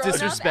And I was grown up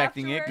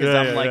disrespecting it afterwards? because Yeah,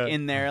 I'm yeah, like yeah.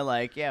 in there,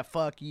 like, yeah,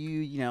 fuck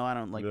you. I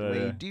don't like the way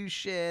Yeah. you do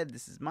shit.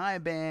 This is my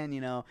band.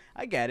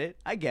 I get it.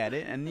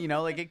 And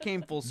like it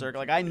came full circle.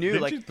 Like I knew,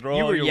 Didn't like you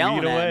throw all were your yelling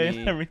weed at away me.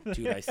 and everything?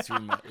 Dude, I threw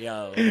my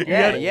yo.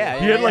 Yeah, yeah.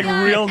 He had like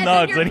Yeah, real and then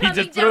nuts you're and he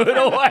coming just threw it down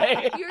from-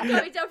 away. You're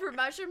coming down for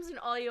mushrooms, and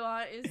all you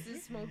want is to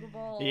smoke a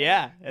bowl.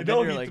 Yeah. And No,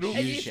 then you're he like, threw-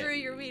 And you shit. threw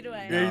your weed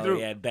away. Yeah, he threw-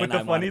 yeah, but then the I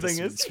funny wanted to thing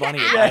s- is- it's funny.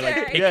 Yeah, I like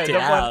yeah, picked yeah, it the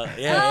out.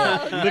 Yeah,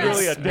 Oh, yeah.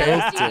 Literally yes. a No,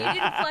 smoked you it.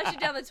 didn't flush it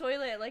down the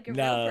toilet like a real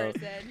No,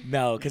 person.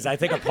 no, because I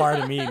think a part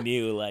of me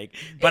knew, like,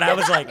 but I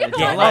was like, You're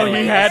yeah, like, Oh,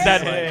 he Yeah.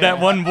 had that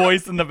one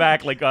voice in the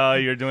back, like, "Oh,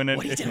 you're doing it.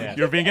 What are you doing?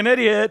 You're being an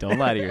idiot." Don't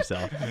lie to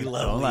yourself. You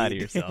love Don't lie to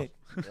weed. yourself.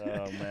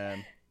 Oh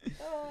man.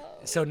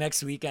 So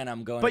next weekend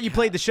I'm going. But to you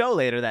played the show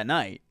later that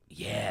night.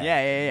 Yeah.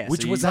 Yeah.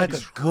 Which So was you- like a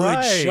good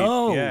right.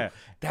 show. Yeah.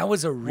 That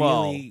was a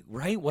really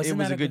right. Wasn't it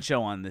was that a good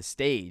show on the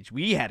stage.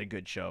 We had a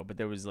good show, but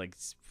there was like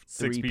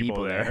Six three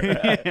people there.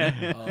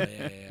 Oh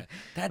yeah.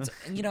 That's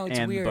it's And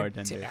the weird.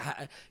 bartender.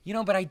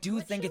 But I do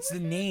What think show it's was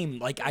the it? name.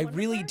 Like I Wonder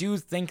really Bar? do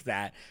think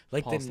that.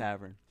 Like Paul's the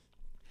Tavern.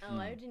 Oh,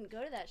 I didn't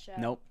go to that show.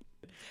 Nope.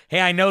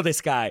 hey, I know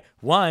this guy.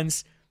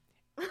 Once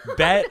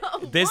bet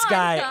this One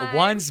guy time.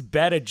 once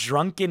bet a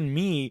drunken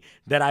me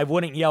that I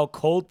wouldn't yell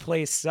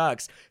 "Coldplay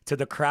sucks" to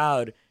the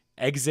crowd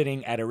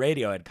exiting at a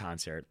Radiohead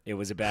concert. It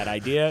was a bad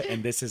idea,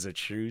 and this is a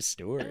true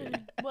story.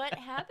 What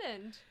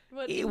happened?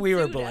 What We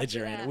were ensued after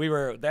belligerent. that? We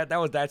were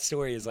that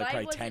story is like Why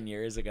probably wasn't- 10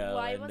 years ago.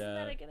 Why and, wasn't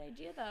that a good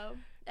idea though?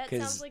 That 'cause-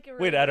 sounds like a Wait,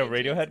 really at a good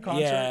idea Radiohead to me.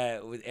 concert? Yeah,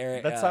 with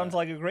Eric. That sounds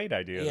like a great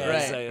idea. Yeah, though. it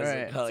was Right, like- it was like,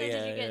 right. oh, So yeah,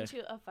 did you get yeah.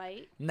 into a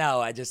fight?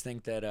 No, I just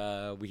think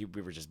that we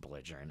were just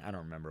belligerent. I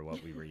don't remember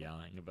what we were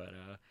yelling, but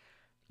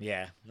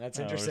yeah, that's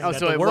Oh, interesting. Oh, that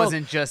so the it world-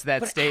 wasn't just that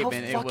But how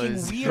statement. It fucking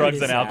was weird Drugs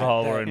is and that?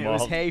 alcohol were That- It was,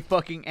 involved. hey,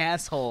 fucking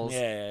assholes.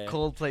 Yeah.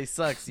 Coldplay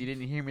sucks. You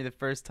didn't hear me the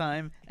first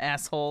time,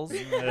 assholes. So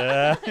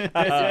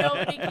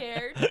nobody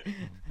cared.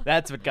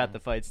 That's what got the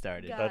fight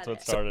started. Got That's it.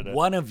 what started it.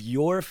 One of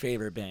your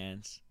favorite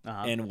bands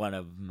Uh-huh. and one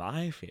of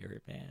my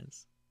favorite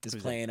bands is Who's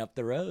that? playing up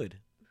the road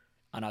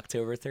on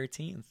October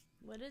 13th.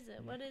 What is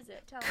it? What is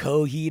it? Tell me.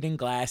 Coheed and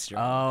Glassjaw.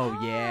 Oh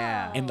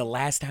yeah. And the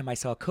last time I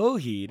saw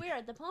Coheed We're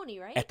at the Pony,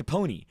 right? at the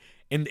Pony.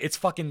 And it's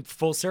fucking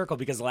full circle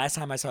because the last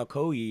time I saw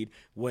Coheed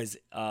was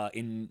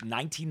in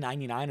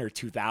 1999 or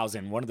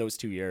 2000, one of those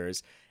 2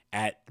 years,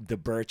 at the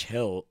Birch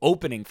Hill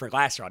opening for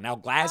Glassjaw. Now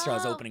Glassjaw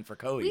is Oh, opening for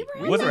Coheed.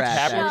 We were Wasn't at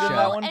Taproot that in show,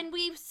 that one? and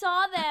we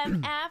saw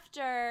them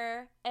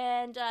after,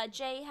 and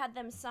Jay had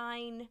them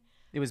sign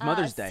It was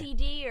Mother's a Day.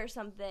 CD or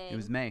something. It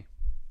was May.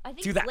 I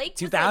think 2000, Blake was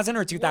 2000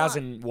 like or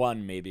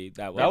 2001 maybe.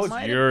 That That was might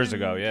have years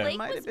been- ago. Yeah. Blake It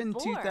might was have been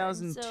born,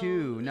 2002. so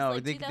it was No,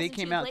 like they 2002.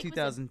 came out Blake was a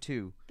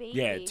 2002. baby.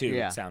 Yeah, two.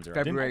 Yeah, Sounds right.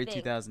 February I think.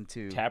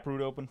 2002.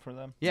 Taproot opened for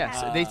them. Yeah,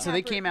 so they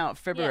Taproot. came out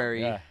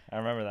February. Yeah, I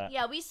remember that.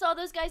 Yeah, we saw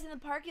those guys in the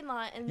parking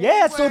lot, and they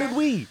Yeah, so were- did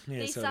we. Yeah,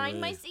 They so signed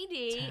did my we.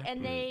 CD,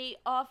 and they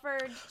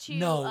offered to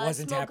No, it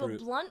wasn't smoke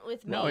Taproot. a blunt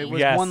with me. No, it was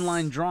Yes. one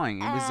line drawing.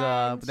 It was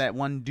And- that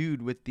one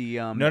dude with the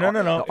No.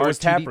 It was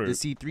R2D Taproot. the It was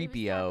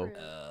C3PO.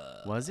 Taproot.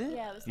 Was it?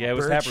 Yeah, it was Yeah, it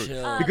was Birch Taproot.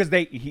 Hill. Because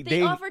They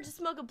they offered to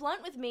smoke a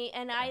blunt with me,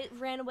 and I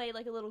ran away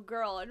like a little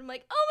girl. And I'm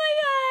like, oh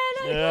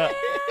my god!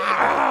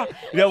 I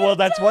can't. yeah, well,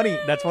 that's funny.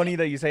 That's funny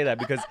that you say that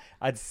because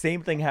the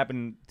same thing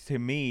happened to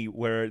me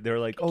where they're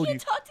like, I "Oh,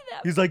 can't talk to them.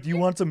 he's like, do you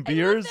want some I love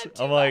beers?" them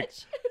too I'm like,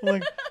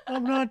 much.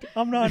 I'm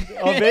not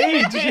of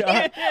age.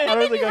 I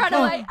don't think I Run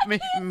away.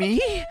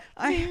 Me?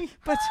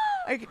 But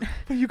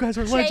But you guys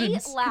are Jay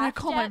legends. laughed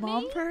call my at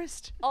mom me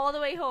first? all the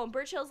way home.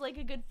 Birch Hill's like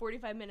a good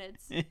 45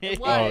 minutes. It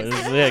was. Oh, it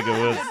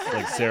was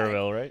like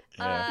Saraville, right?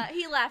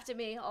 He laughed at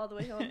me all the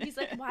way home. He's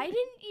like, "Why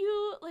didn't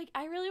you like?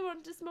 I really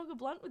wanted to smoke a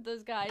blunt with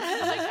those guys." I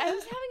was like, "I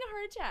was having a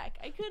heart attack.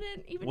 I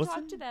couldn't even talk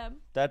Wasn't to them."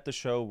 That the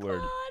show where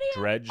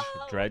Claudia,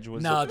 Dredge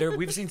was. No,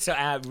 we've seen so you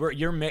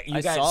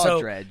I guys saw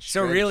so Dredge.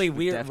 so Dredge really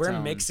with we're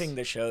Deftones. mixing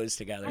the shows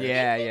together. I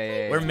Yeah, think they yeah,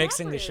 played yeah. We're Yeah.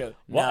 mixing the show.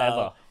 Whatever.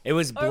 No, it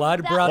was Or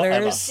Blood that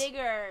Brothers. Was a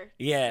bigger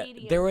Yeah,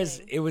 stadium there was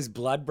thing. it was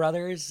Blood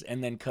Brothers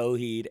and then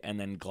Coheed and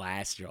then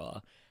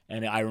Glassjaw,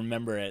 and I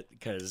remember it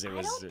because it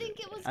was. I don't think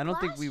it was. I don't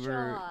think we were-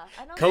 Glassjaw.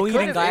 I don't Coheed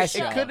think and it was Glassjaw. a It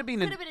show. could have been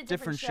Could've a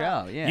different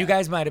show. Yeah. You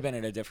guys might have been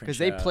in a different because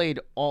show. they played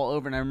all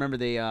over, and I remember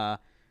they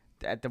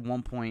at the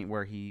one point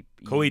where he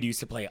Coheed used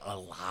to play a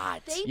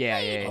lot. They Yeah,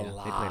 played, yeah, yeah. A They played a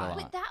lot. lot.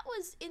 But that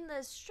was in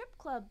the strip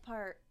club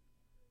part,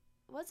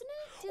 wasn't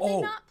it? Did Oh.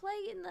 they not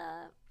play in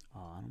the Oh,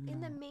 I don't know.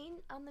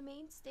 on the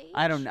main stage?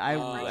 I don't. I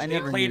They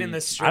never played knew. in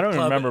the strip I don't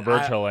club. remember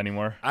Birch Hill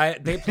anymore.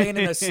 They played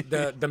in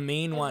the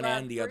main I one love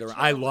and the other Birch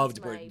one. I Hill was loved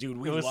my- Birch. Dude,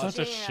 we It was loved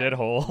such a Jam.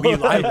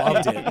 shithole. I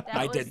loved it. That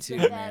I was did too,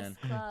 the man.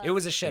 best club. It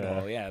was a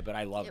shithole, yeah, but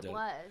I loved It it.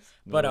 was.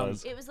 But It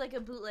was. It was like a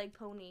bootleg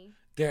pony.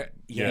 There,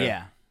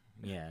 Yeah.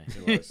 yeah,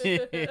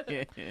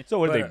 it was. So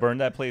what? They But-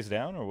 burned that place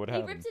down, or what He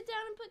happened? ripped it down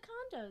and put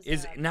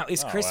condos. up.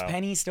 Is Oh, Chris wow.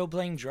 Penny still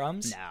playing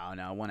drums?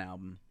 No, one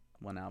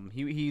album.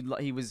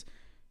 He was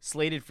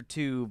slated for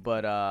 2,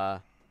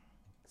 but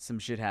some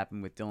shit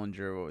happened with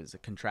Dillinger. What was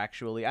it,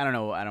 contractually? I don't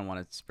know. I don't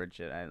want to spread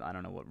shit. I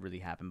don't know what really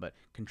happened, but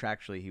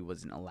contractually he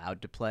wasn't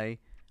allowed to play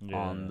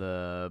on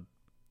the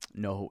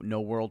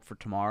No World for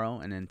Tomorrow,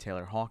 and then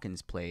Taylor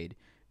Hawkins played.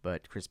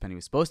 But Chris Penny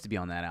was supposed to be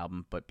on that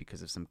album, but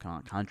because of some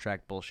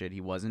contract bullshit, he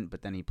wasn't.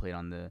 But then he played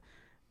on the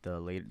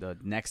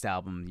next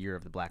album, Year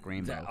of the Black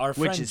Rainbow, Our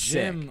friend which is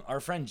Jim, sick. our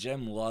friend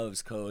Jim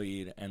loves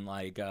Coheed, and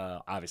like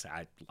obviously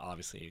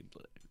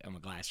I'm a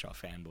Glassjaw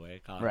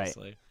fanboy,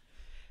 obviously.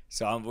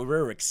 So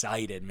we're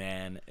excited,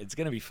 man. It's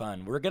gonna be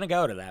fun. We're gonna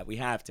go to that. We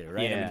have to,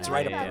 right? I mean, it's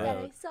right up the I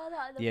road. saw that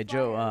on the Yeah, flyer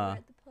Joe,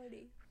 at the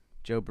party.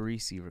 Joe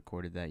Barisi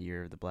recorded that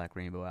year of the Black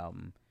Rainbow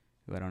album.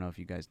 Who I don't know if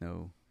you guys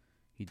know.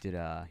 He did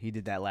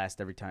that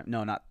last every time.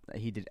 No, not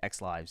he did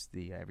X Lives,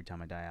 the Every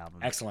Time I Die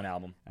album. Excellent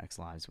album. X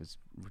Lives was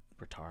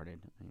retarded.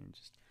 I mean,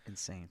 just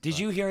insane. Did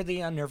you hear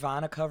the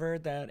Nirvana cover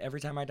that Every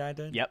Time I Die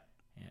did? Yep.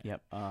 Yeah.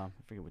 Yep. I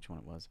forget which one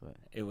it was, but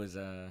It was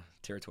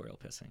Territorial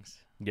Pissings.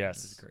 Yes.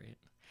 It was great.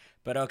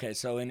 But okay,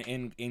 so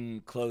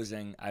in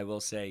closing, I will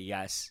say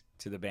yes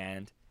to the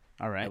band.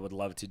 all right. I would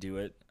love to do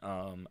it.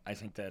 I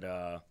think that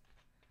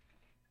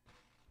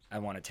I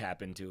want to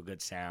tap into a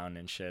good sound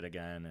and shit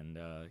again, and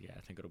yeah, I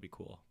think it'll be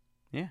cool.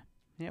 Yeah,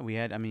 we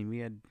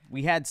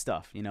had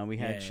stuff, we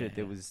had shit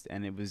that yeah. was,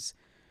 and it was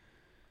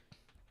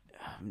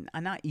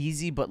not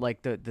easy, but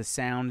like the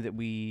sound that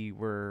we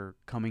were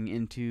coming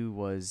into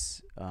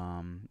was,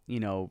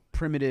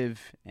 primitive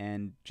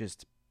and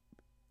just,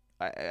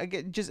 I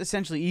get just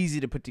essentially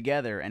easy to put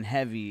together and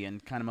heavy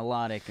and kind of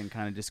melodic and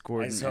kind of I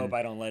discordant. just hope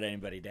I don't let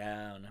anybody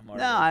down. I'm No,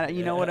 already-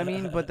 you know what I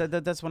mean? But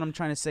that's what I'm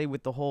trying to say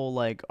with the whole,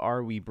 like,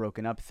 are we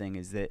broken up thing,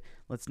 is that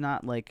let's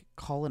not, like,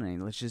 call it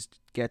anything. Let's just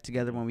get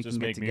together when we Just can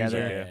get make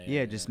together. music,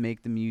 yeah. Just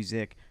make the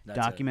music, That's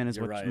document it. as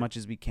You're right. much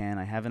as we can.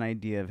 I have an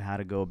idea of how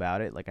to go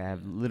about it. Like, I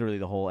have literally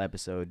the whole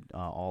episode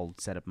all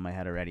set up in my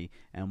head already.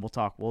 And we'll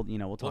talk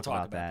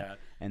about that.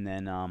 And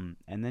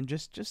then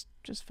just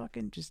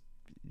fucking just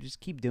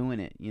keep doing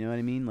it. You know what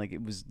I mean? Like,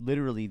 it was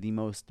literally the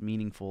most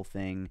meaningful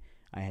thing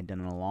I had done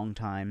in a long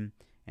time.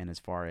 And as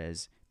far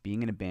as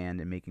being in a band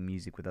and making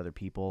music with other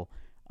people,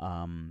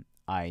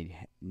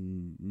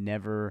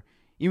 never,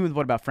 even with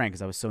What About Frank,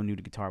 because I was so new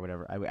to guitar,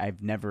 whatever,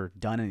 I've never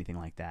done anything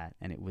like that.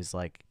 And it was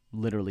like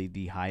literally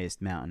the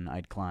highest mountain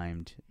I'd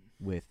climbed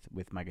with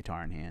my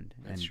guitar in hand.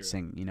 That's and true.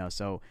 sing,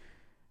 so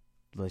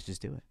let's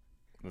just do it.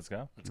 Let's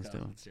go. Let's Let's go.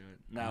 do it. Let's do it.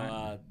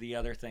 Now, the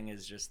other thing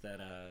is just that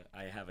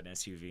I have an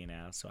SUV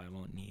now, so I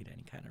won't need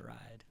any kind of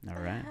ride.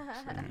 All right.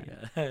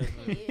 Yeah.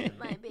 Dude,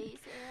 my bass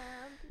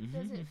amp Mm-hmm.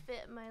 doesn't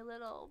fit my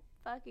little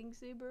fucking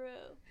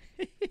Subaru.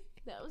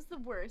 That was the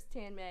worst,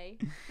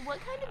 Tanmay. What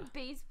kind of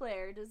bass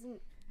player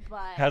doesn't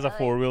buy? Has a like-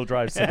 4-wheel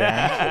drive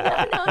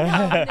sedan.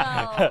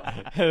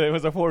 No. It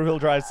was a 4-wheel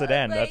drive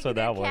sedan. Like, That's what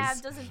their that was.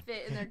 cab doesn't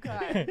fit in their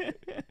car.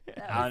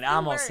 I'm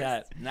almost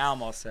set. Now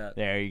I'm all set.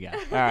 There you go.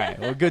 All right.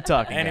 Well, good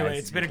talking. Anyway, guys.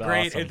 it's been It's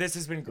great. awesome. This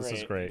has been great. This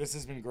is great. This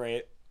has been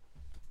great.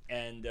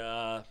 And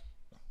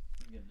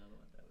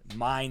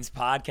Minds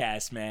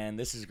podcast, man.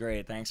 This is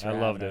great. Thanks for I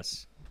having loved it.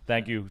 us.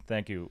 Thank you.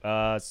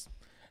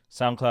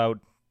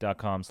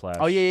 SoundCloud.com/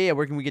 Oh yeah.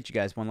 Where can we get you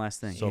guys? One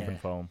last thing. Soap Yeah. and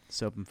Foam.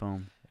 Soap and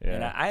foam.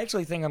 And Yeah. I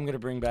actually think I'm going to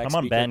bring back I'm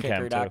on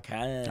Bandcamp,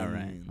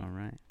 SpeakerKicker.com. All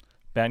right.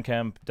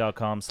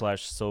 Bandcamp.com/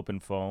 soap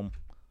and foam.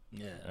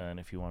 Yeah. And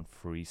if you want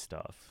free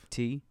stuff.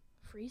 T.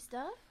 Free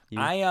stuff? You?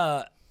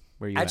 I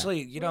Where you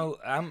actually,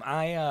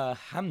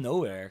 I'm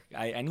nowhere.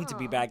 I need to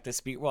be Aw. back to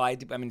speak. Well, I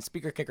mean,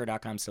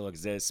 SpeakerKicker.com still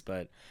exists,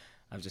 but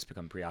I've just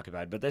become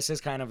preoccupied. But this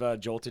has kind of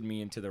jolted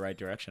me into the right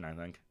direction, I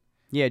think.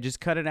 Yeah, just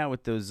cut it out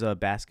with those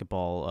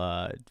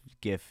basketball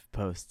GIF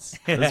posts.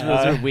 Those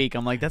are weak.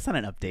 I'm like, that's not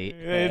an update.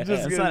 It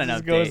just- that's it not an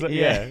just update. goes-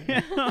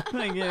 yeah.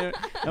 Like,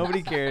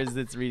 nobody cares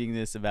that's reading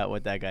this about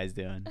what that guy's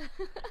doing.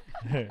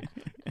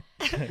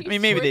 I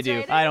mean, maybe they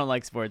do. I don't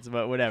like sports,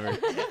 but whatever. Allen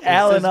It's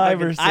just fucking-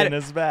 Iverson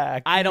is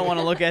back. I don't want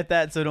to look at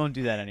that, so don't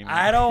do that anymore.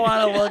 I don't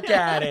want to look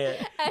at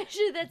it.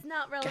 Actually, that's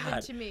not relevant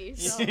God. to me.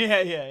 So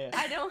yeah.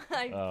 I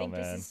Oh, think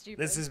man. this is stupid.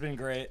 This has been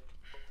great.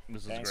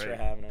 This is Thanks great.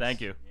 for having us.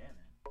 Thank you.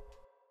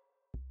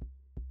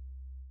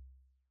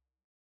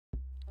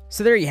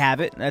 So there you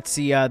have it. That's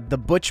the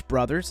Buch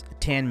brothers,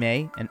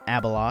 Tanmay and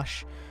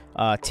Abilash.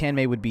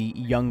 Tanmay would be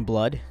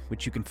Youngblood,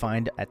 which you can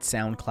find at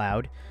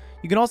SoundCloud.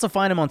 You can also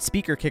find him on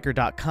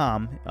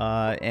SpeakerKicker.com.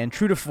 And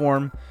true to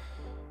form,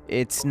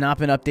 it's not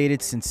been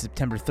updated since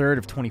September 3rd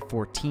of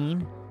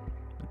 2014.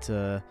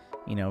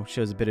 It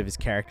shows a bit of his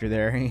character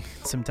there.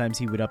 Sometimes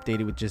he would update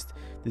it with just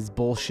this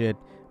bullshit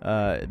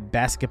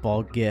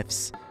basketball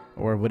gifs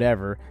or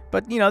whatever.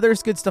 But,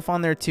 there's good stuff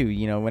on there too.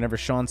 Whenever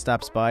Sean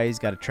stops by, he's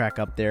got a track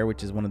up there,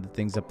 which is one of the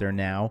things up there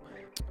now.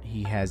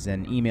 He has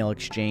an email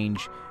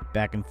exchange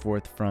back and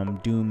forth from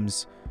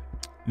Doom's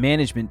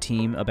management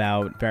team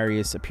about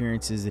various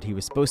appearances that he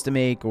was supposed to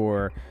make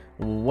or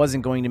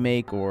wasn't going to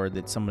make, or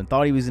that someone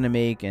thought he was going to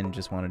make and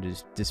just wanted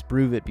to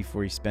disprove it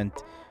before he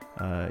spent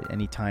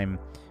any time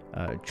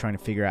trying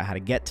to figure out how to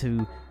get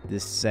to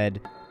this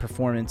said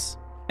performance.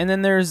 And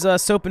then there's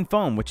Soap and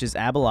Foam, which is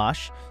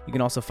Abilash. You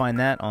can also find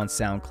that on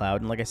SoundCloud.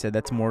 And like I said,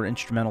 that's more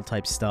instrumental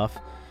type stuff.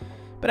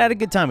 But I had a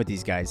good time with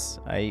these guys.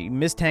 I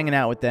missed hanging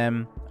out with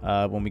them.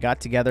 When we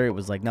got together, it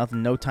was like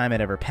nothing, no time had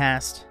ever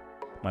passed.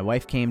 My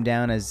wife came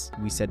down, as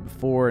we said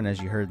before, and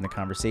as you heard in the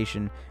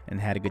conversation, and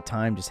had a good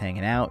time just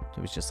hanging out.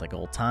 It was just like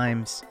old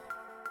times.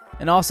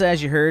 And also,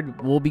 as you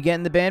heard, we'll be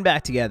getting the band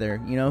back together.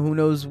 Who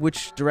knows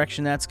which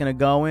direction that's going to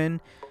go in.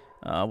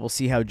 We'll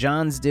see how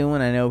John's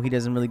doing. I know he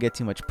doesn't really get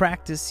too much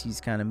practice.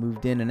 He's kind of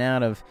moved in and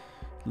out of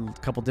a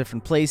couple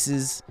different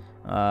places.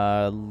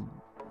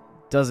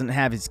 doesn't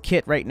have his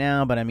kit right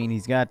now, but I mean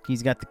he's got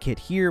the kit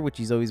here, which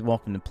he's always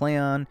welcome to play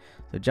on.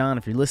 So John,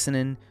 if you're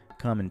listening,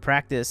 come and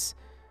practice,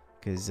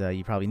 because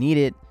you probably need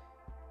it.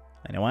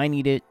 I know I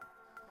need it.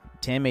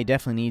 Tanmay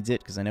definitely needs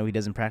it, because I know he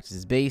doesn't practice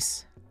his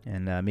bass.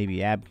 And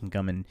maybe Ab can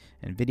come and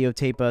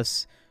videotape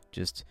us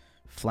just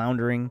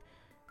floundering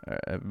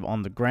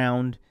on the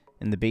ground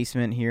in the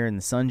basement here in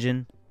the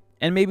Sungeon.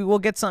 And maybe we'll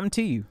get something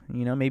to you.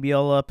 You know, maybe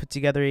I'll put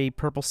together a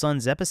Purple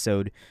Suns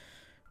episode.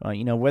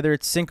 You know, whether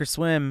it's sink or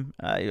swim,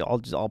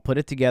 I'll put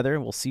it together.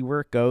 We'll see where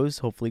it goes.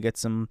 Hopefully get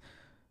some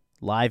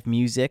live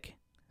music,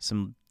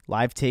 some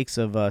live takes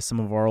of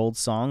some of our old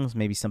songs,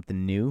 maybe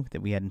something new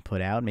that we hadn't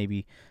put out,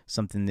 maybe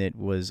something that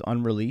was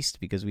unreleased,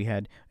 because we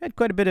had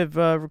quite a bit of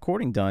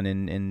recording done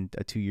in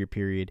a 2-year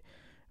period.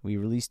 We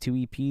released 2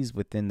 EPs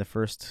within the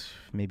first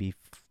maybe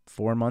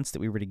 4 months that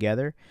we were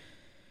together.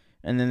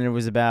 And then there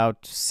was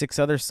about 6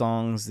 other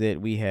songs that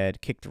we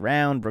had kicked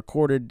around,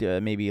 recorded,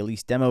 maybe at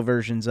least demo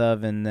versions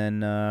of, and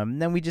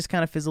then we just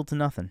kind of fizzled to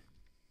nothing.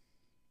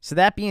 So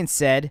that being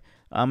said,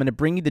 I'm going to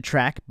bring you the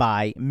track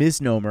by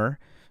Misnomer,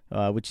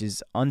 which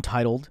is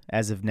untitled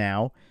as of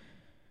now.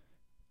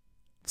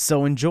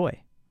 So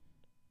enjoy.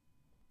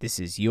 This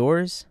is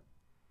yours.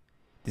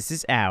 This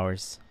is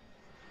ours.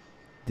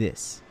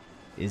 This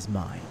is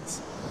mine's.